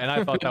for that, and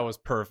I thought that was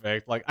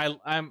perfect. Like,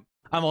 I'm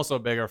also a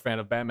bigger fan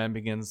of Batman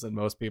Begins than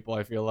most people.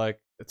 I feel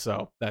like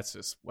so that's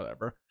just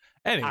whatever.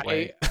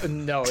 Anyway,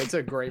 no, it's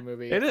a great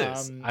movie. It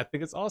is. I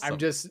think it's awesome.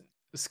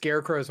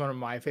 Scarecrow is one of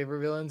my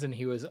favorite villains, and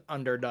he was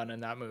underdone in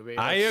that movie.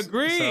 I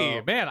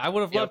agree, man. I would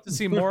have loved to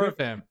see more of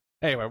him.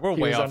 Anyway, we're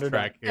way off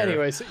track here.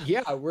 Anyways,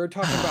 yeah, we're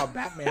talking about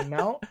Batman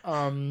now.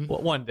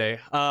 Well, one day.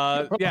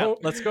 Yeah,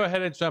 let's go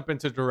ahead and jump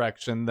into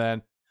direction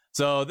then.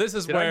 So this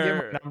is where I give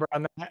my number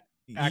on that?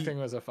 Acting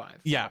was a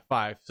 5. Yeah,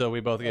 5. So we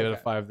both gave it a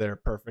 5 there.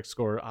 Perfect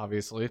score,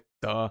 obviously.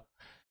 Duh.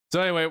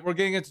 So anyway, we're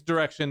getting into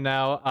direction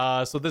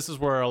now. So this is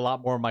where a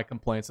lot more of my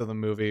complaints of the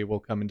movie will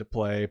come into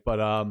play.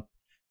 But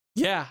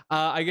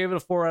I gave it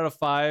a 4 out of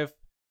 5.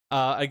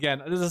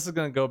 Again, this is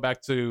going to go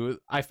back to,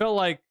 I felt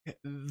like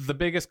the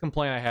biggest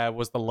complaint I had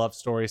was the love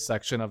story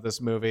section of this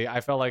movie. I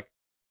felt like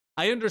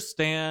I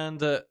understand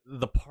the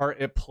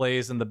part it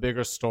plays in the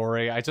bigger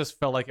story. I just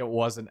felt like it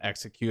wasn't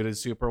executed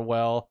super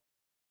well,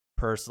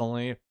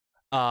 personally.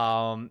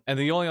 And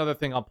the only other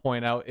thing I'll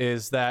point out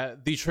is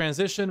that the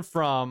transition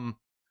from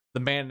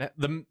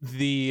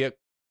the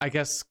I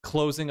guess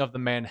closing of the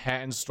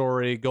Manhattan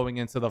story going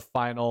into the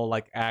final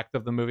like act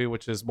of the movie,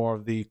 which is more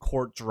of the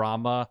court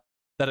drama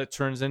that it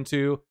turns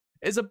into,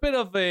 is a bit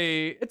of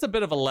a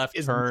left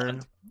Is turn.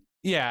 blunt.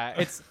 Yeah,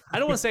 it's I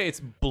don't want to say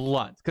it's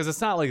blunt because it's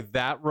not like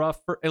that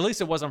rough. At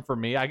least it wasn't for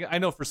me. I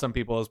know for some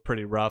people it was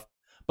pretty rough,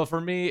 but for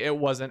me it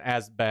wasn't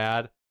as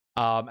bad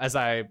as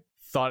I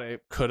thought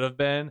it could have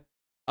been.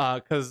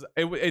 Because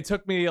it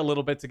took me a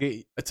little bit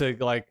to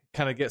like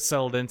kind of get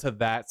settled into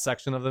that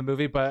section of the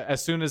movie, but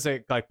as soon as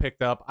it like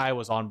picked up, I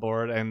was on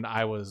board and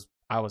I was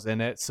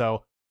in it.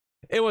 So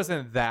it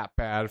wasn't that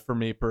bad for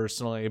me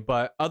personally.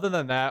 But other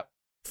than that,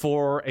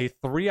 for a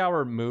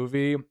 3-hour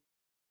movie,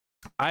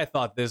 I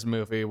thought this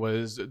movie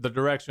the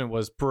direction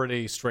was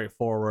pretty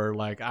straightforward.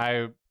 Like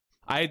I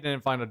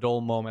didn't find a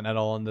dull moment at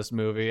all in this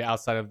movie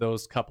outside of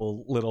those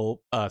couple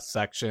little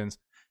sections,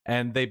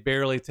 and they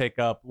barely take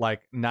up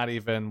like not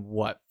even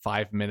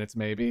 5 minutes,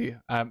 maybe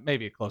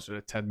closer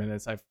to 10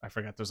 minutes. I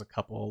forgot there's a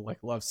couple like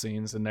love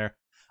scenes in there.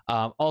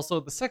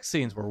 Also the sex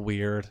scenes were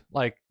weird.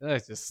 Like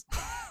it's just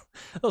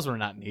those were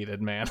not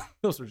needed, man.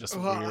 Those were just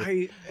Well,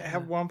 weird.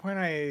 at one point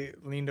I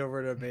leaned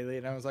over to Bailey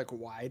and I was like,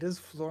 "Why does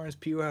Florence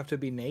Pugh have to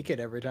be naked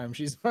every time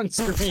she's on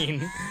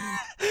screen?"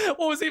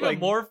 What was even Like-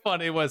 more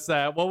funny was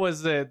that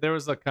there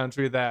was a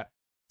country that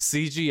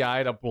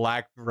CGI'd a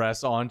black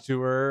dress onto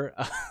her.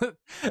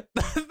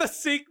 The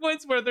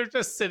sequence where they're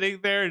just sitting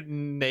there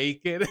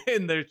naked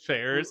in their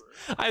chairs,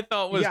 I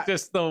thought was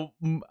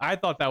I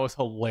thought that was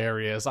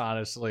hilarious,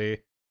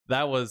 honestly.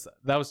 That was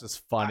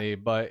just funny,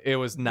 but it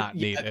was not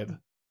needed.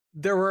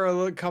 There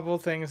were a couple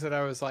things that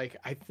I was like,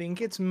 I think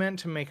it's meant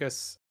to make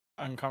us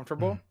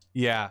uncomfortable.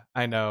 Yeah,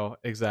 I know,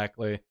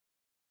 exactly.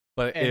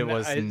 But it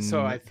was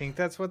so I think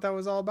that's what that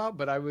was all about,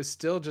 but I was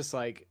still just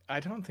like, I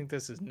don't think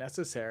this is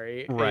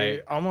necessary. Right.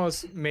 It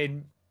almost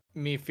made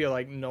me feel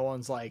like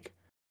Nolan's like,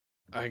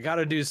 I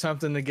gotta do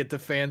something to get the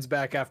fans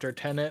back after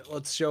Tenet.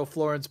 Let's show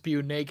Florence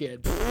Pugh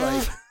naked.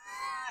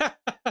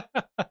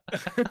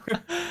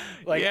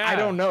 Like, yeah. I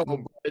don't know,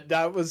 but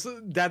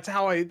that's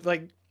how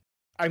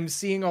I'm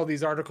seeing all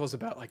these articles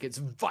about like it's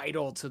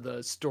vital to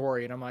the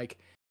story, and I'm like,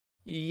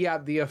 yeah,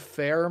 the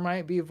affair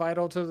might be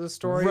vital to the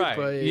story, right?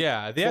 But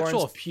yeah, the Florence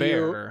actual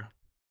affair.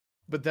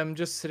 But them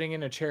just sitting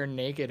in a chair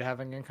naked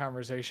having a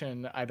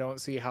conversation, I don't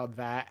see how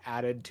that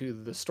added to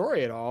the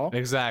story at all.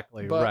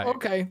 Exactly. But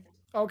right.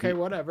 Okay,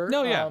 whatever.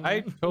 No, yeah, I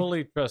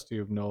totally trust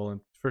you,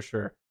 Nolan, for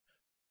sure.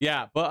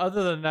 Yeah, but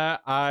other than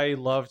that, I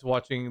loved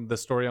watching the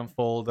story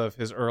unfold of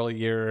his early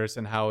years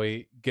and how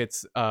he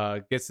gets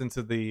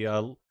into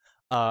the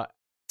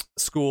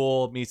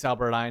school, meets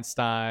Albert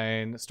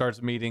Einstein,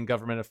 starts meeting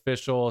government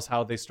officials,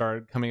 how they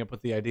start coming up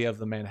with the idea of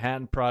the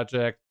Manhattan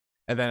Project,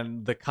 and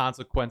then the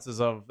consequences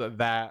of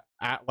that.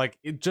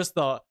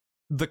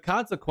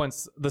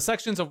 The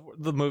sections of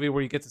the movie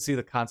where you get to see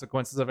the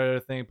consequences of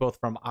everything, both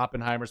from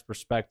Oppenheimer's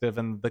perspective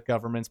and the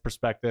government's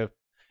perspective,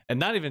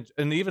 and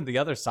even the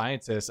other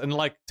scientists. And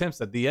like Tim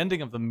said, the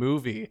ending of the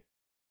movie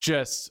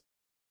that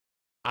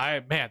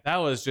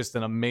was just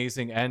an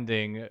amazing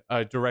ending,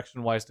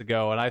 direction wise to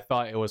go, and I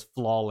thought it was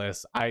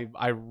flawless. I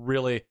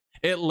really,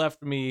 it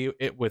left me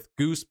with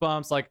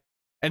goosebumps. Like,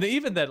 and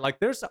even then, like,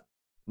 this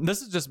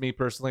is just me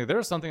personally.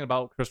 There's something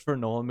about Christopher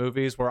Nolan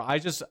movies where I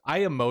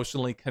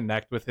emotionally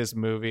connect with his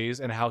movies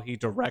and how he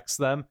directs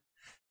them.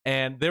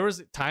 And there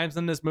was times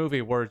in this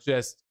movie where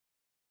just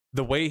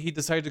the way he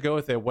decided to go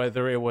with it,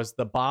 whether it was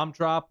the bomb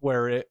drop,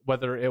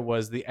 whether it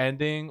was the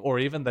ending, or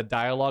even the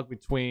dialogue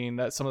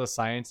between some of the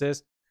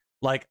scientists,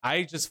 like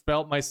I just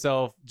felt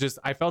myself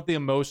I felt the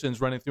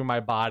emotions running through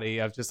my body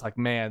of just like,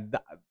 man,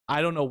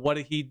 I don't know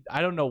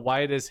why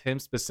it is him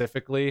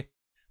specifically,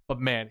 but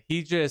man,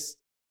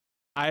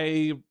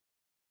 I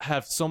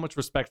have so much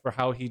respect for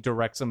how he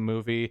directs a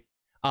movie.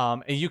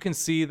 And you can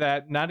see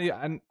that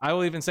and I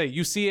will even say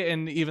you see it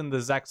in even the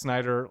Zack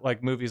Snyder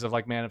like movies of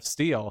like Man of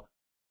Steel.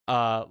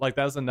 Like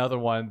that was another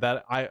one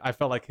that I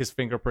felt like his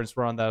fingerprints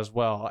were on that as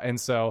well. And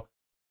so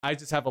I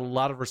just have a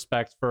lot of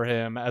respect for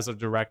him as a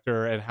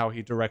director and how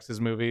he directs his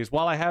movies.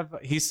 While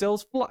he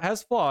still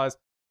has flaws,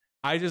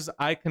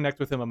 I connect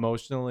with him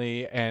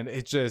emotionally, and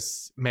it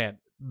just, man,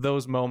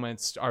 those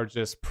moments are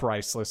just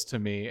priceless to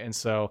me. And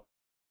so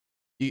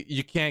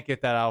you can't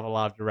get that out of a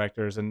lot of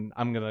directors, and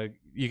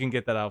you can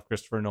get that out of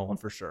Christopher Nolan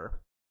for sure.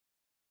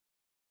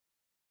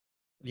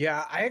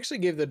 Yeah, I actually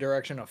gave the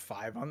direction a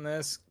 5 on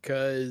this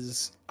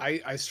because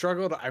I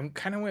struggled. I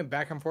kind of went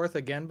back and forth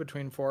again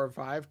between 4 and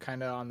 5,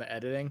 kind of on the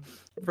editing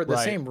for the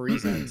same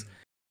reasons.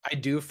 I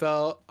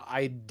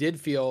did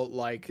feel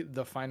like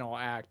the final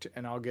act,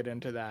 and I'll get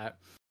into that,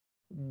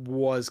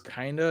 was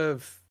kind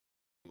of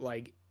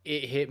like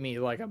it hit me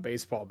like a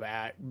baseball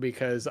bat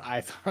because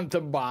I thought the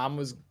bomb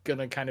was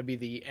gonna kind of be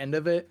the end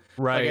of it.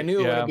 Right. Like I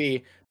knew it would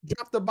be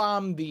drop the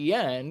bomb, the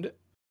end.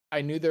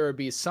 I knew there would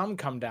be some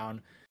come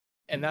down.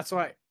 And that's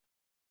why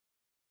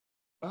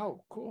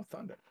Oh, cool,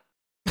 thunder.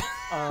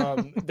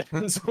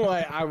 That's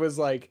why I was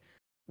like,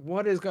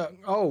 what is going?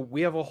 Oh,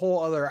 we have a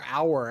whole other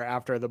hour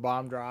after the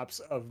bomb drops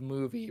of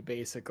movie,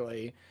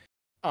 basically.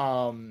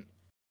 Um,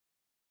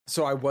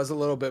 so I was a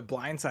little bit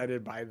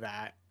blindsided by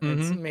that.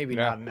 It's maybe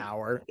Yeah. not an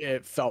hour.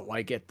 It felt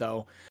like it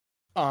though.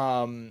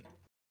 Um,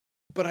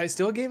 but I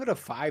still gave it a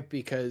 5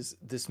 because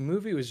this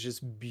movie was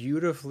just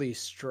beautifully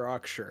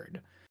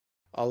structured.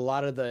 A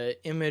lot of the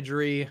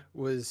imagery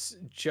was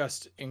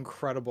just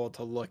incredible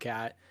to look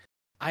at.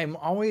 I'm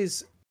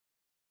always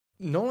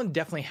Nolan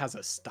definitely has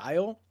a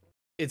style.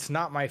 It's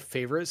not my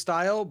favorite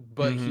style,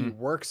 but he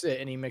works it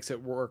and he makes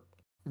it work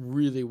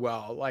really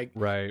well. Like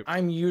Right.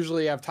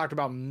 I've talked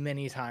about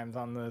many times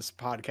on this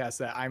podcast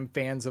that I'm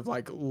fans of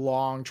like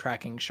long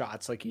tracking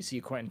shots like you see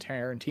Quentin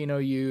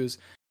Tarantino use.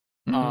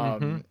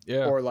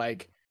 Yeah. Or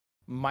like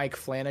Mike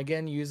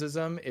Flanagan uses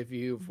them. If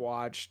you've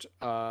watched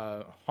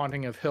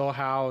Haunting of Hill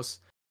House,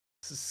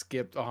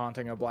 skipped A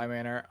Haunting of Bly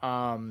Manor,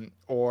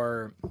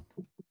 or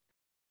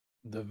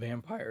the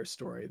vampire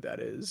story that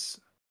is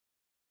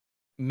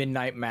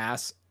Midnight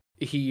Mass.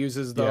 He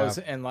uses those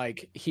and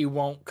like he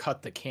won't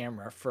cut the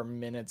camera for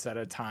minutes at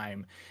a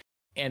time,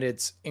 and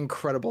it's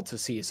incredible to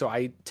see. So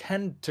I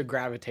tend to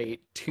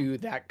gravitate to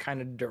that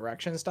kind of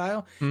direction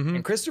style.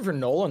 And Christopher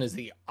Nolan is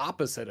the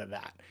opposite of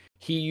that.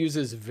 He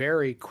uses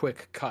very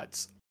quick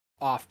cuts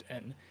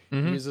often. He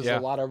uses a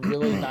lot of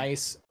really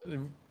nice,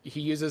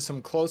 he uses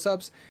some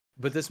close-ups,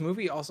 but this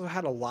movie also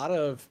had a lot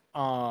of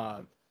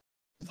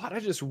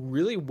just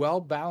really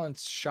well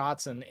balanced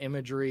shots and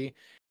imagery,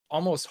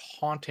 almost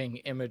haunting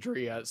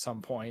imagery at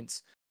some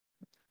points.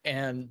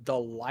 And the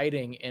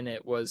lighting in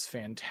it was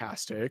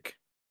fantastic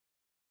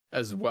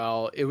as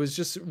well. It was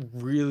just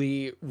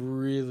really,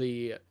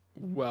 really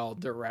well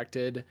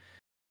directed.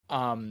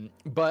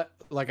 But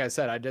like I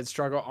said, I did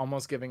struggle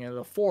almost giving it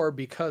a 4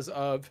 because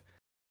of,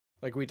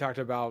 like we talked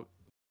about,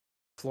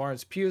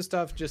 Florence Pugh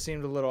stuff just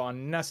seemed a little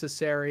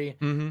unnecessary.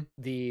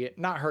 The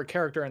not her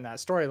character in that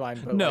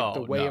storyline, but like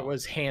the way it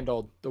was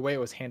handled,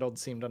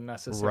 seemed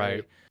unnecessary.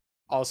 Right.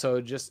 Also,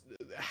 just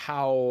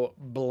how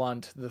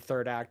blunt the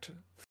third act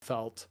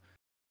felt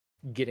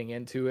getting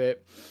into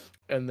it.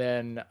 And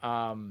then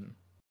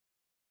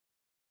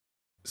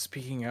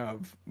speaking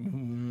of,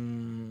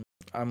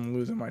 I'm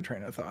losing my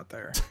train of thought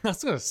there. I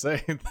was gonna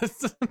say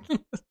this. What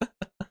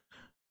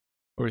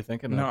were you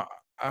thinking? No,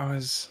 I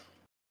was.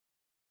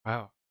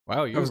 Wow, I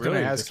was really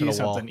going to ask you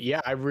something.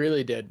 Yeah, I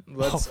really did.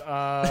 Let's.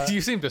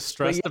 You seem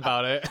distressed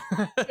about it.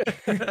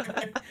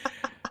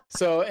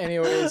 So,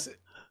 anyways,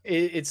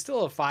 it's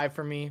still a 5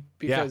 for me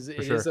because it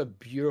is a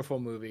beautiful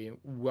movie,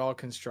 well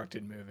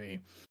constructed movie.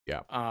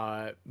 Yeah.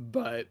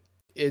 But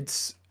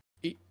it's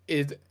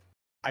it.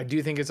 I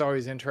do think it's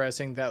always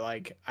interesting that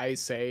like I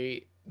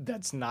say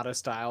that's not a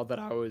style that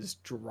I was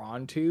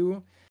drawn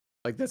to.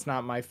 Like that's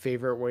not my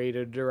favorite way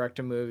to direct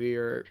a movie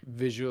or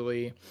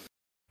visually,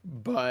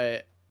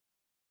 but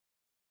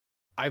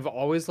I've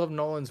always loved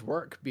Nolan's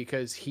work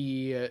because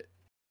he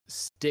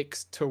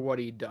sticks to what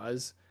he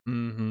does.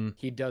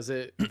 He does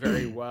it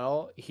very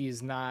well.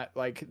 He's not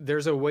like,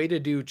 there's a way to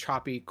do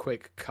choppy,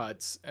 quick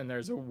cuts, and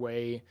there's a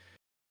way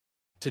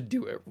to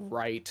do it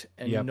right.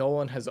 And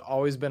Nolan has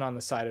always been on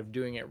the side of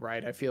doing it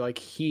right. I feel like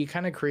he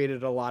kind of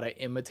created a lot of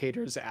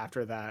imitators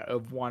after that,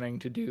 of wanting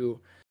to do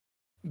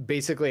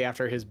basically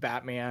after his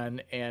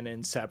Batman and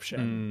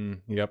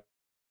Inception. Yep.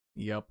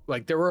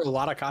 Like there were a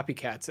lot of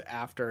copycats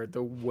after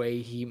the way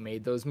he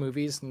made those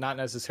movies. Not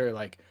necessarily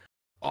like,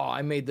 oh,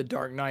 I made The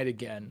Dark Knight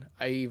again.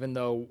 Even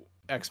though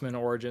X-Men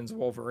Origins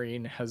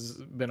Wolverine has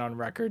been on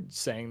record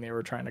saying they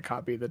were trying to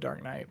copy The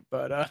Dark Knight,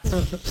 but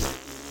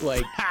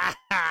like,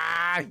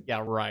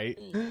 yeah, right.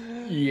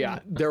 Yeah,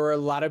 there were a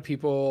lot of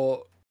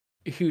people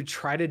who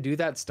try to do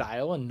that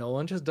style, and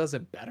Nolan just does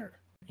it better.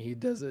 He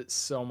does it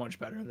so much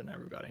better than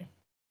everybody.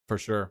 For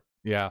sure.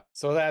 Yeah.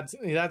 So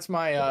that's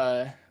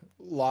my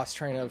lost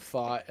train of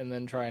thought, and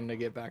then trying to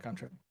get back on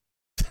track.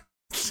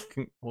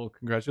 Well,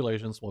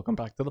 congratulations. Welcome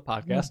back to the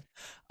podcast.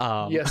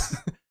 Yes.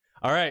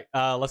 All right.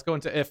 Let's go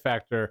into If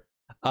Factor.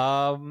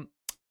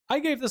 I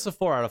gave this a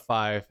 4 out of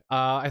 5.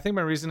 I think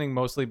my reasoning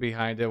mostly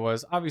behind it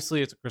was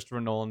obviously it's a Christopher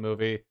Nolan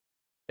movie.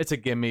 It's a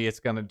gimme. It's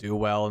going to do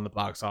well in the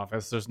box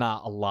office. There's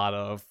not a lot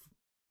of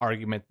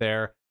argument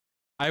there.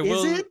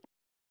 Is it?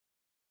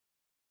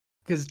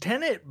 Because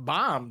Tenet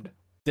bombed.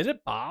 Did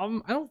it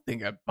bomb? I don't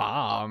think it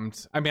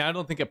bombed. I mean, I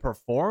don't think it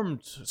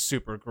performed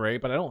super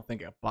great, but I don't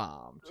think it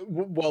bombed.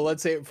 Well,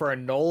 let's say for a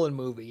Nolan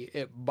movie,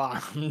 it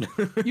bombed.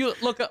 You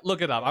look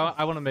it up.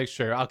 I want to make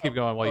sure. I'll keep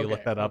going while you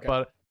look that up. Okay.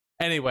 But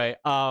anyway,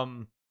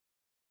 I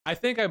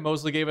think I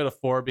mostly gave it a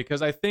 4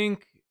 because I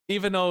think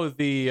even though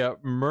the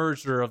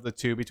merger of the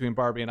two between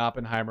Barbie and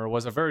Oppenheimer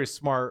was a very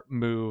smart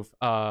move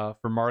for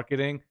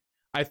marketing,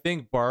 I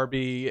think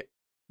Barbie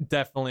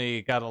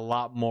definitely got a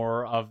lot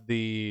more of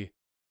the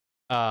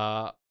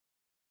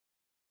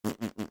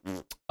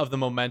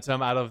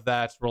momentum out of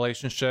that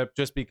relationship,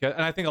 just because,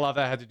 and I think a lot of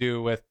that had to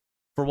do with,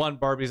 for one,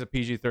 Barbie's a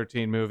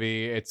PG-13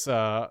 movie. It's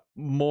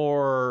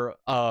more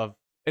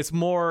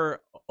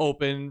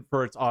open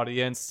for its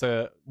audience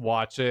to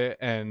watch it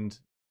and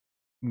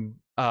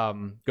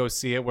go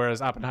see it,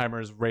 whereas Oppenheimer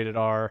is rated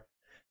R.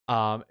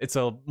 It's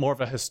a more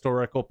of a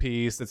historical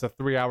piece. It's a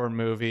 3-hour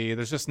movie.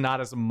 There's just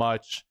not as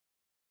much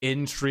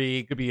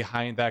intrigue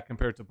behind that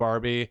compared to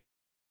Barbie.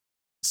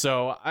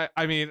 So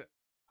I mean,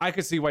 I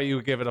could see why you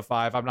would give it a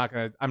 5. I'm not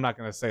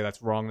gonna say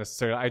that's wrong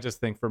necessarily. I just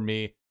think for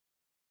me,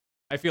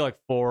 I feel like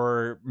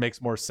 4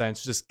 makes more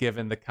sense just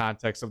given the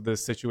context of the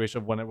situation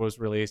of when it was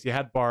released. You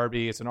had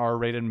Barbie, it's an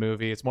R-rated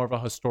movie, it's more of a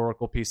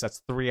historical piece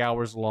that's 3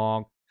 hours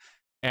long.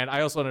 And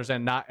I also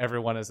understand not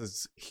everyone is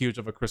as huge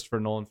of a Christopher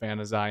Nolan fan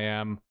as I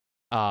am.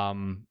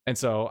 And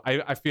so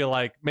I feel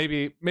like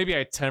maybe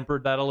I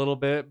tempered that a little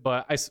bit,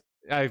 but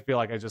I feel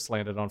like I just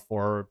landed on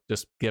 4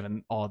 just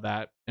given all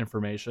that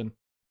information.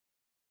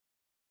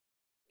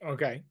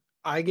 Okay.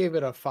 I gave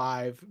it a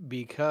 5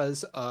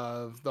 because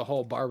of the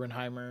whole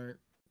Barbenheimer.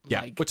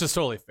 Yeah, Like, which is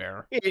totally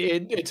fair.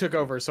 it took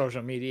over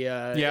social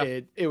media. Yeah.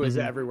 It was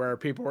everywhere.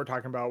 People were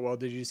talking about, well,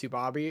 did you see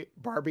Barbie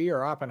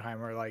or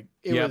Oppenheimer? Like,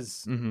 it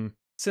was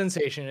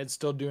sensation. It's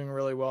still doing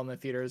really well in the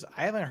theaters.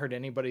 I haven't heard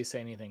anybody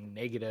say anything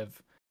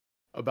negative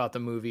about the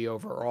movie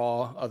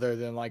overall, other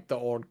than like the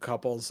old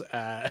couples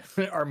at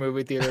our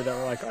movie theater that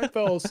were like, I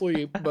fell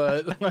asleep,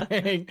 but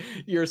like,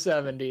 you're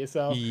 70.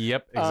 So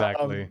yep,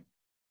 exactly.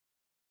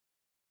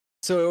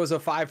 So it was a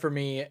 5 for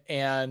me,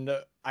 and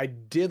I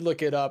did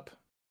look it up.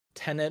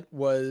 Tenet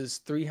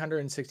was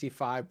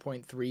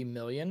 365.3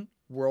 million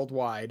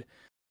worldwide,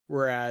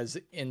 whereas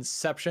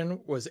Inception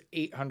was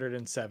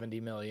 870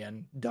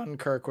 million,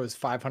 Dunkirk was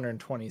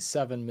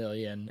 527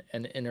 million,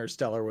 and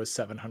Interstellar was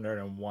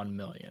 701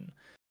 million.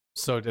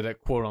 So did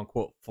it quote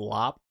unquote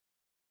flop?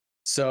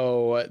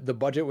 So the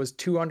budget was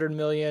 200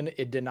 million.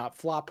 It did not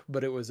flop,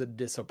 but it was a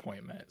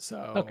disappointment.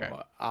 So okay.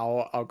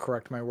 I'll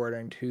correct my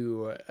wording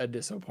to a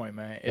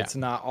disappointment. It's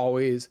not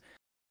always.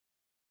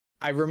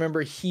 I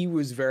remember he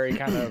was very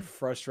kind of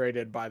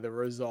frustrated by the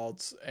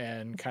results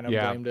and kind of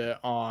blamed it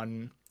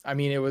on. I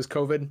mean, it was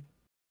COVID,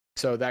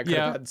 so that could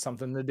have had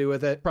something to do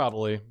with it.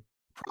 Probably,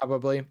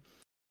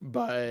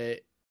 but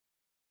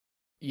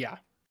yeah.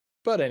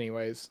 But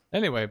anyway,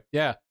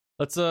 yeah.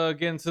 Let's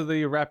get into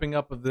the wrapping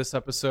up of this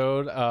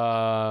episode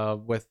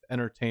with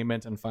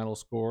entertainment and final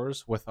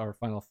scores with our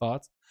final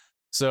thoughts.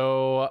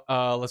 So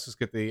let's just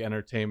get the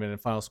entertainment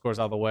and final scores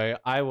out of the way.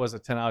 I was a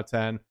 10 out of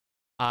 10.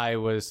 I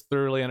was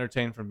thoroughly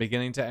entertained from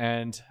beginning to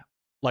end.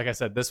 Like I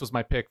said, this was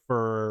my pick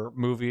for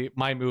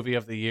my movie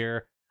of the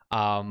year.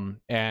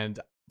 And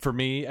for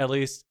me, at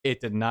least,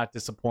 it did not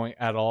disappoint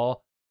at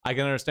all. I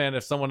can understand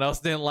if someone else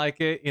didn't like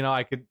it.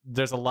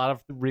 There's a lot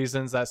of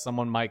reasons that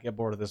someone might get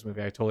bored of this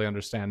movie. I totally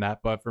understand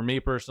that. But for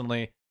me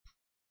personally,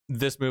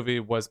 this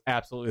movie was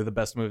absolutely the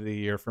best movie of the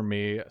year for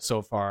me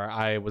so far.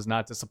 I was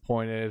not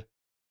disappointed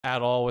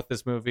at all with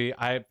this movie.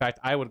 In fact,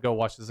 I would go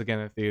watch this again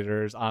in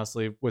theaters,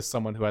 honestly, with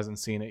someone who hasn't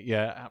seen it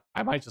yet.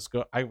 I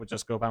would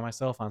just go by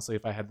myself, honestly,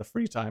 if I had the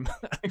free time.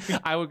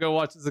 I would go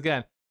watch this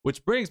again,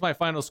 which brings my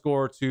final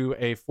score to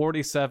a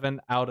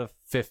 47 out of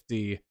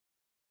 50.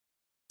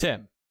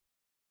 Tim,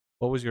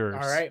 what was yours?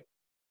 All right.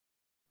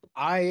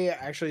 I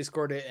actually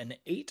scored it an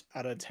 8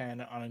 out of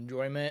 10 on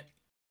enjoyment,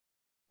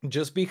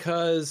 just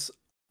because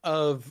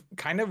of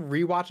kind of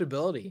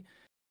rewatchability.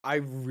 I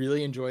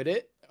really enjoyed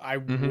it. I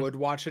would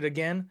watch it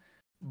again,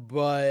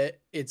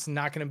 but it's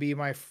not going to be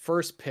my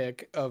first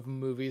pick of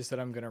movies that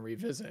I'm going to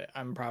revisit.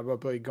 I'm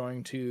probably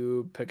going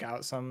to pick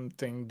out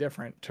something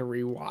different to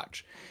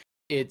rewatch.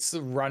 Its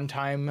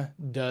runtime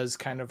does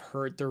kind of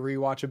hurt the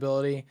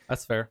rewatchability.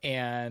 That's fair.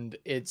 And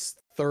its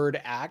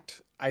third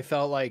act, I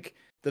felt like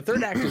the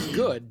third act is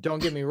good. Don't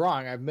get me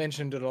wrong. I've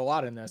mentioned it a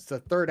lot in this. The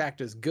third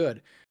act is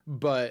good,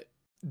 but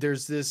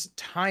there's this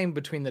time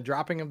between the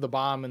dropping of the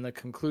bomb and the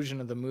conclusion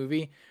of the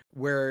movie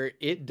where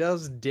it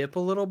does dip a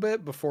little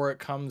bit before it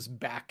comes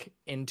back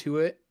into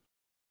it,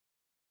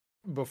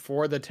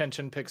 before the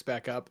tension picks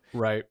back up.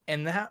 Right.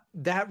 And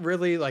that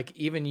really, like,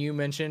 even you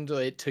mentioned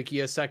it took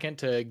you a second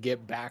to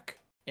get back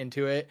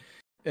into it.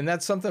 And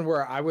that's something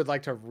where I would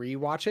like to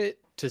rewatch it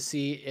to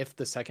see if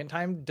the second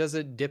time, does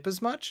it dip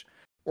as much?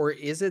 Or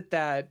is it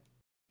that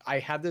I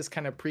had this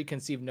kind of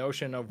preconceived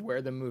notion of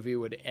where the movie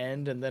would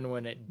end, and then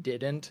when it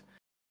didn't,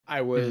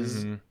 I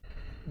was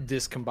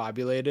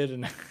discombobulated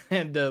and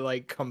had to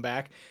like come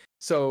back.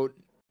 So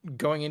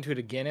going into it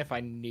again, if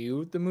I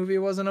knew the movie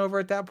wasn't over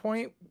at that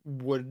point,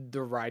 would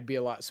the ride be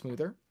a lot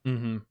smoother?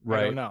 Right.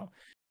 I don't know.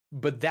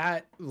 But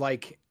that,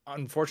 like,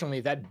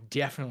 unfortunately, that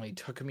definitely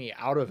took me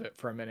out of it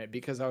for a minute,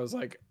 because I was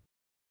like,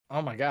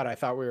 oh my God, I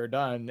thought we were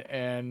done.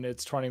 And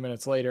it's 20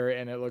 minutes later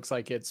and it looks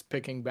like it's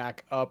picking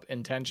back up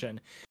in tension.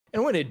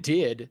 And when it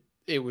did,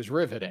 it was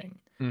riveting.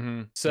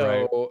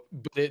 So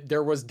but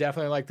there was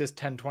definitely like this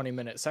 10-20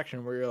 minute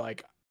section where you're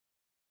like,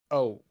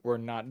 oh, we're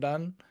not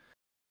done.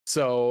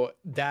 So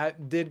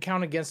that did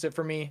count against it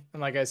for me.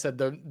 And like I said,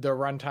 the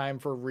runtime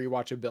for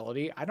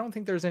rewatchability, I don't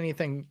think there's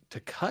anything to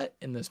cut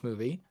in this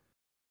movie.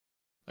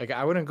 Like,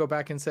 I wouldn't go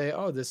back and say,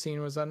 oh, this scene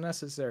was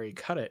unnecessary,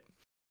 cut it.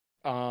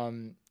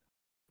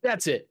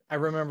 That's it. I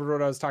remembered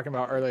what I was talking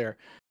about earlier.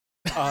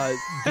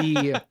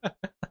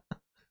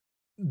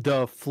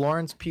 The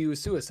Florence Pugh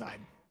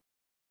suicide.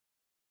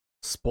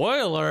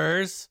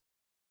 Spoilers.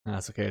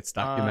 That's okay. It's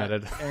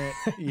documented.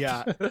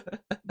 Yeah.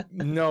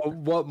 No,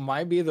 what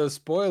might be the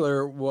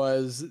spoiler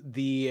was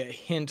the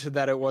hint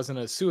that it wasn't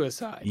a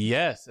suicide.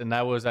 Yes, and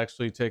that was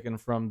actually taken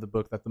from the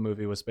book that the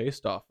movie was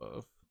based off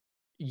of.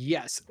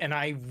 Yes, and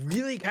I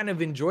really kind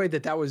of enjoyed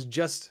that was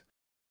just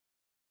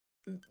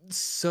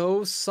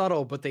so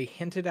subtle, but they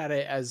hinted at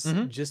it as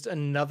just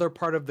another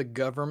part of the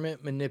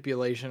government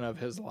manipulation of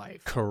his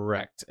life.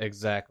 Correct,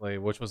 exactly,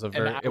 which was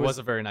was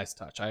a very nice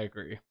touch. I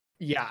agree.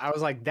 Yeah, I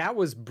was like, that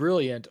was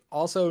brilliant.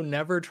 Also,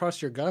 never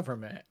trust your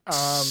government.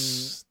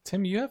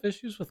 Tim, you have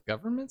issues with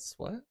governments?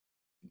 What?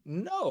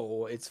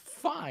 No, it's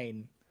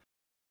fine.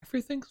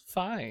 Everything's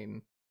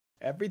fine.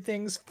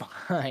 Everything's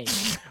fine.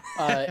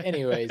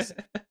 Anyways,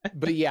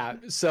 but yeah,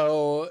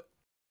 so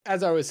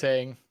as I was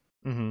saying,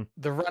 the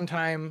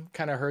runtime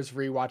kind of hurts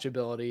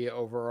rewatchability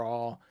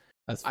overall.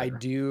 That's fair. I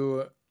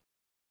do,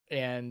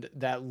 and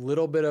that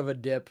little bit of a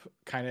dip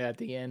kind of at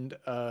the end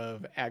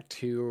of Act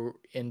 2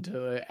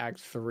 into Act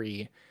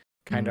 3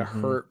 kind of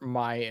hurt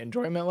my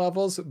enjoyment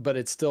levels, but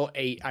it's still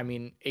 8. I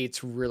mean,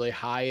 8's really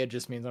high. It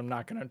just means I'm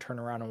not going to turn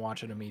around and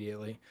watch it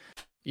immediately.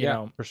 You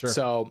know, for sure.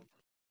 So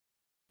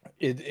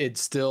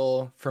it's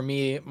still, for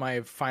me,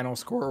 my final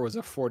score was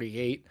a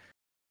 48.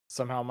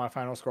 Somehow my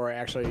final score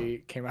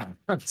actually came out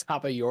on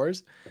top of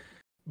yours,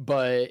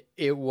 but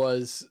it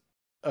was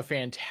a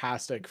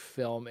fantastic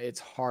film. It's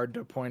hard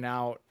to point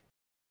out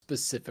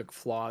specific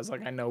flaws.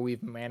 Like, I know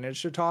we've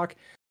managed to talk,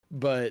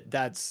 but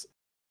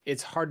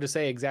it's hard to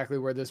say exactly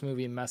where this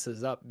movie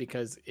messes up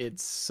because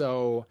it's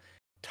so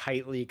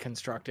tightly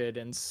constructed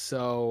and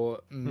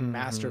so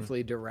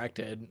masterfully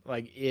directed.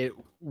 Like, it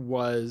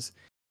was,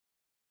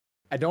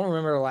 I don't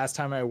remember the last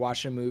time I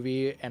watched a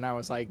movie and I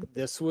was like,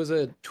 this was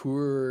a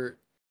tour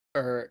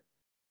de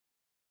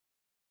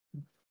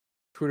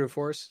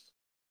force. Is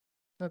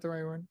that the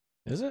right word?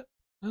 Is it?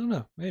 I don't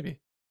know. Maybe.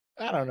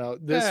 I don't know.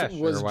 This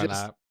was why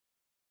just not?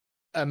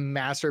 a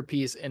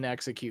masterpiece in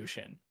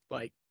execution,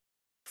 like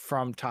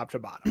from top to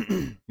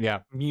bottom.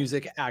 Yeah.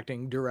 Music,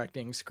 acting,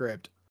 directing,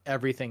 script,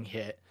 everything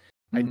hit.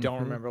 I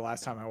don't remember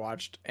last time I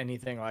watched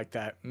anything like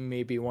that.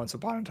 Maybe Once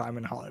Upon a Time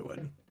in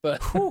Hollywood.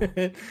 But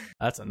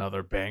that's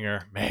another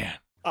banger, man.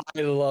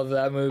 I love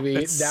that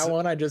movie. That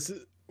one, I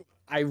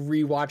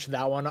rewatched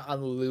that one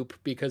on loop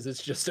because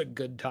it's just a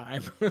good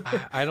time.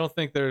 I don't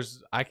think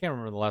I can't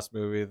remember the last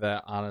movie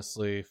that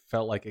honestly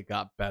felt like it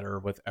got better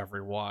with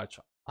every watch,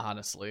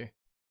 honestly.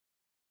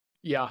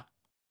 Yeah.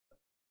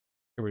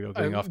 Here we go,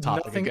 getting off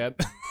topic again.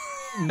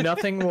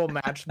 Nothing will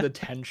match the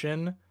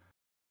tension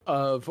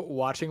of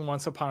watching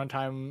Once Upon a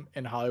Time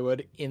in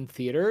Hollywood in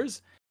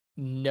theaters,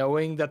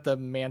 knowing that the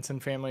Manson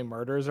family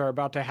murders are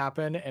about to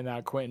happen and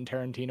that Quentin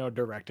Tarantino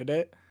directed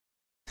it.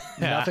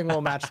 Nothing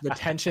will match the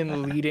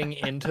tension leading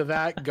into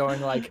that,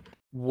 going like,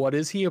 what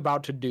is he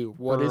about to do?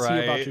 What is he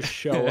about to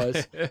show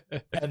us?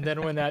 And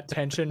then when that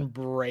tension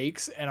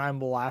breaks and I'm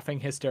laughing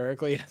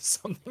hysterically at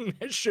something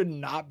that should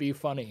not be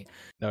funny.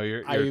 No,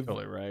 you're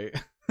totally right.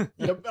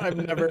 Yep, I've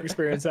never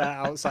experienced that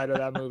outside of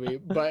that movie.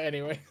 But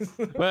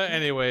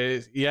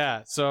anyways.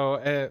 Yeah.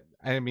 So,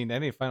 I mean,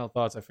 any final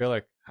thoughts? I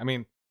don't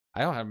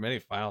have many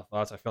final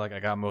thoughts. I feel like I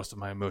got most of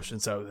my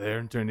emotions out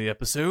there during the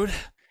episode.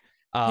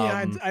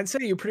 Yeah, I'd say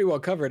you pretty well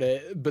covered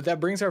it, but that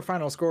brings our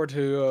final score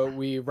to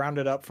we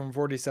rounded up from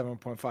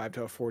 47.5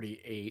 to a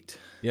 48.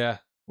 Yeah,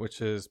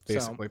 which is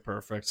basically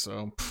perfect.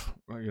 So,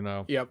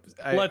 yep.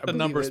 Let the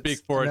number speak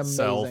for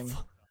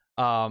itself.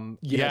 Yes.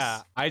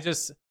 Yeah,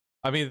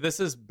 I mean, this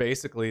is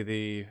basically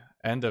the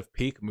end of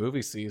peak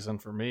movie season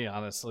for me,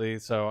 honestly.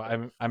 So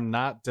I'm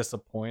not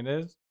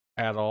disappointed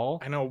at all.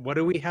 I know. What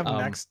do we have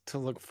next to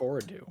look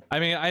forward to? I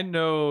mean, I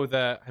know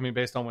that. I mean,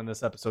 based on when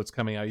this episode's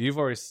coming out, you've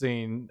already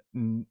seen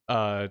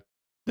the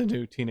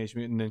new Teenage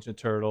Mutant Ninja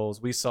Turtles.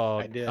 We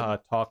saw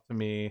Talk to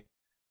Me.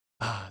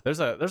 There's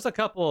a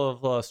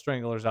couple of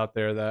stranglers out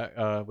there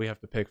that we have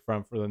to pick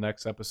from for the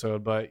next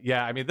episode. But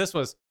yeah, I mean, this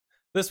was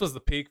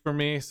the peak for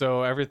me.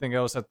 So everything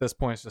else at this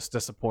point is just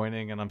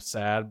disappointing, and I'm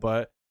sad.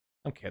 But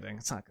I'm kidding.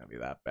 It's not gonna be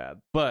that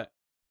bad. But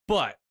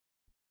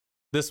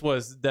this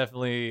was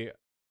definitely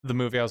the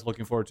movie I was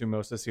looking forward to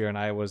most this year, and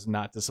I was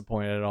not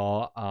disappointed at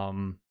all.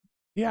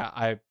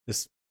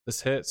 This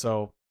hit,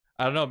 so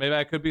I don't know, maybe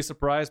I could be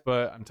surprised,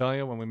 but I'm telling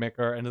you, when we make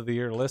our end of the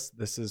year list,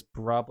 this is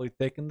probably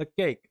taking the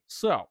cake.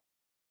 So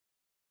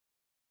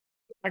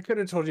I could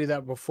have told you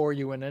that before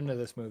you went into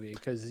this movie,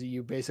 because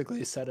you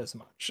basically said as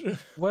much.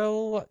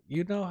 Well,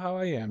 you know how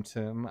I am,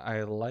 Tim.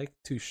 I like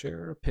to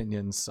share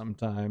opinions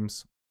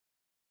sometimes.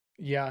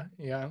 Yeah,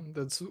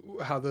 that's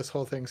how this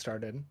whole thing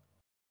started.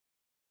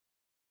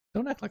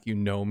 Don't act like you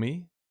know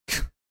me.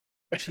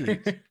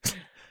 Jeez.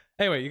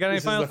 Anyway, you got any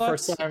final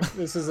thoughts?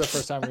 This is the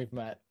first time we've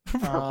met.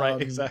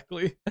 Right,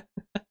 exactly.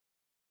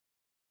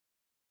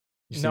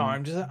 No,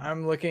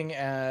 I'm looking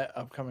at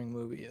upcoming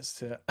movies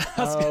to.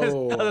 I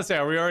was gonna say,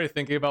 are we already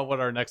thinking about what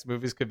our next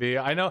movies could be?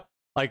 I know.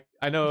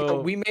 Yeah,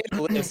 we made a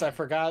list. I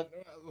forgot.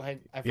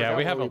 Yeah,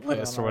 we have a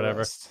list or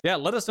whatever. Yeah,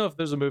 let us know if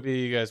there's a movie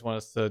you guys want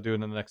us to do in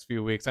the next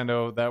few weeks. I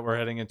know that we're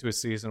heading into a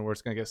season where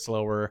it's gonna get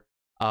slower.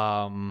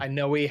 I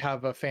know we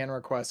have a fan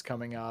request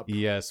coming up.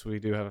 Yes, we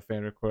do have a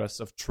fan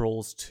request of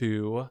Trolls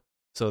 2,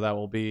 so that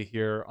will be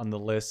here on the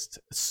list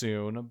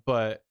soon.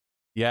 But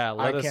yeah,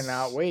 I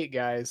cannot wait,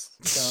 guys.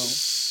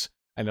 So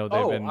I know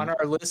they've been on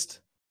our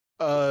list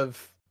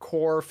of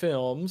core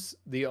films,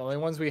 the only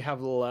ones we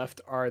have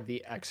left are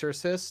The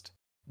Exorcist,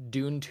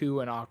 Dune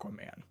 2, and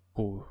Aquaman.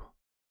 Ooh.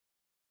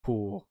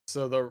 Cool.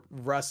 So the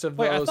rest of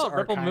Wait, those I thought are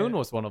Rebel Moon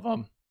was one of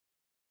them.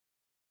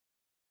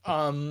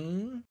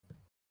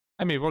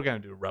 I mean, we're gonna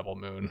do Rebel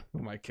Moon. Who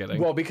am I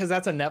kidding? Well, because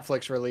that's a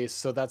Netflix release,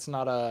 so that's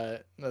not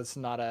a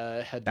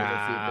head to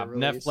the theater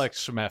release.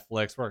 Netflix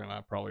schmeflix. We're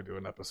gonna probably do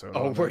an episode.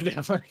 Oh, we're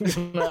definitely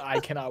gonna. I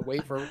cannot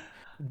wait for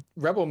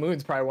Rebel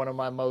Moon's probably one of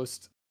my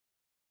most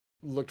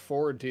looked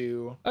forward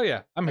to. Oh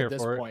yeah, I'm here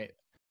this for point.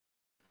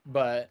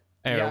 But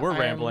anyway, we're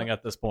rambling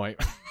at this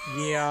point.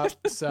 Yeah.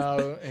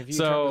 So if you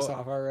turned us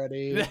off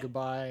already,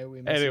 goodbye.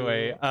 We miss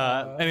anyway, you.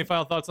 any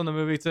final thoughts on the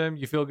movie, Tim?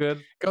 You feel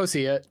good? Go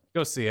see it.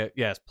 Go see it.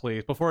 Yes,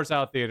 please. Before it's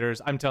out of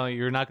theaters, I'm telling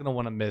you, you're not going to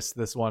want to miss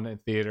this one in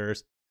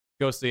theaters.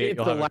 Go see it.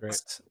 You'll have a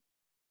great.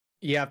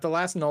 Yeah, if the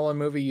last Nolan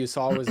movie you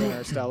saw was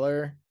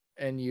Interstellar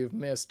and you've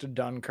missed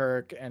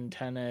Dunkirk and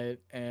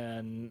Tenet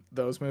and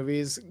those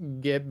movies,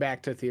 get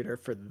back to theater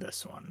for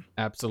this one.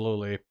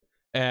 Absolutely.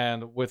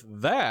 And with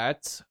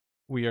that,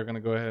 we are going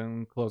to go ahead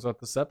and close out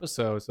this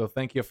episode. So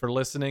thank you for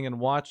listening and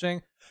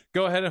watching.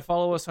 Go ahead and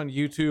follow us on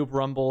YouTube,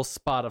 Rumble,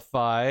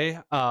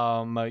 Spotify.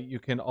 You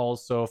can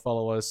also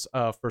follow us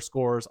for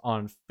scores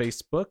on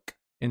Facebook,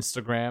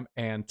 Instagram,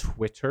 and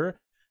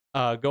Twitter.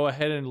 Go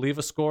ahead and leave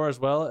a score as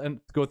well and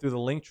go through the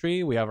link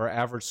tree. We have our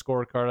average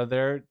scorecard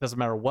there. It doesn't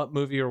matter what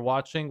movie you're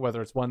watching,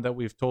 whether it's one that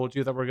we've told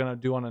you that we're going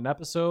to do on an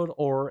episode,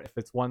 or if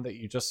it's one that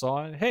you just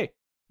saw and hey,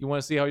 you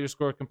want to see how your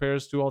score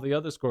compares to all the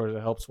other scores.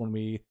 It helps when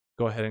we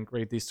go ahead and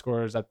grade these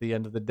scores at the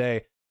end of the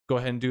day. Go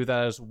ahead and do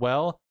that as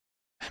well.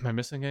 Am I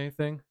missing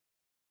anything?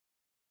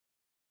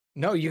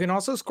 No, you can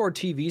also score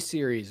TV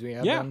series. We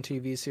have done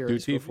TV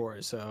series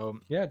before, so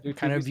do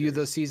kind of view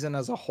the season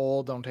as a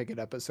whole. Don't take it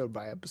episode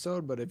by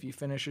episode, but if you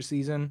finish a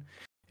season,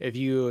 if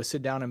you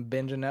sit down and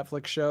binge a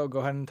Netflix show, go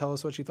ahead and tell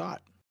us what you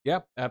thought.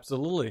 Yep,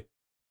 absolutely.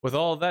 With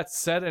all that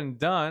said and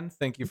done,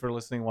 thank you for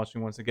listening,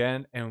 watching once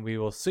again, and we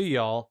will see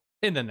y'all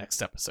in the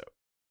next episode.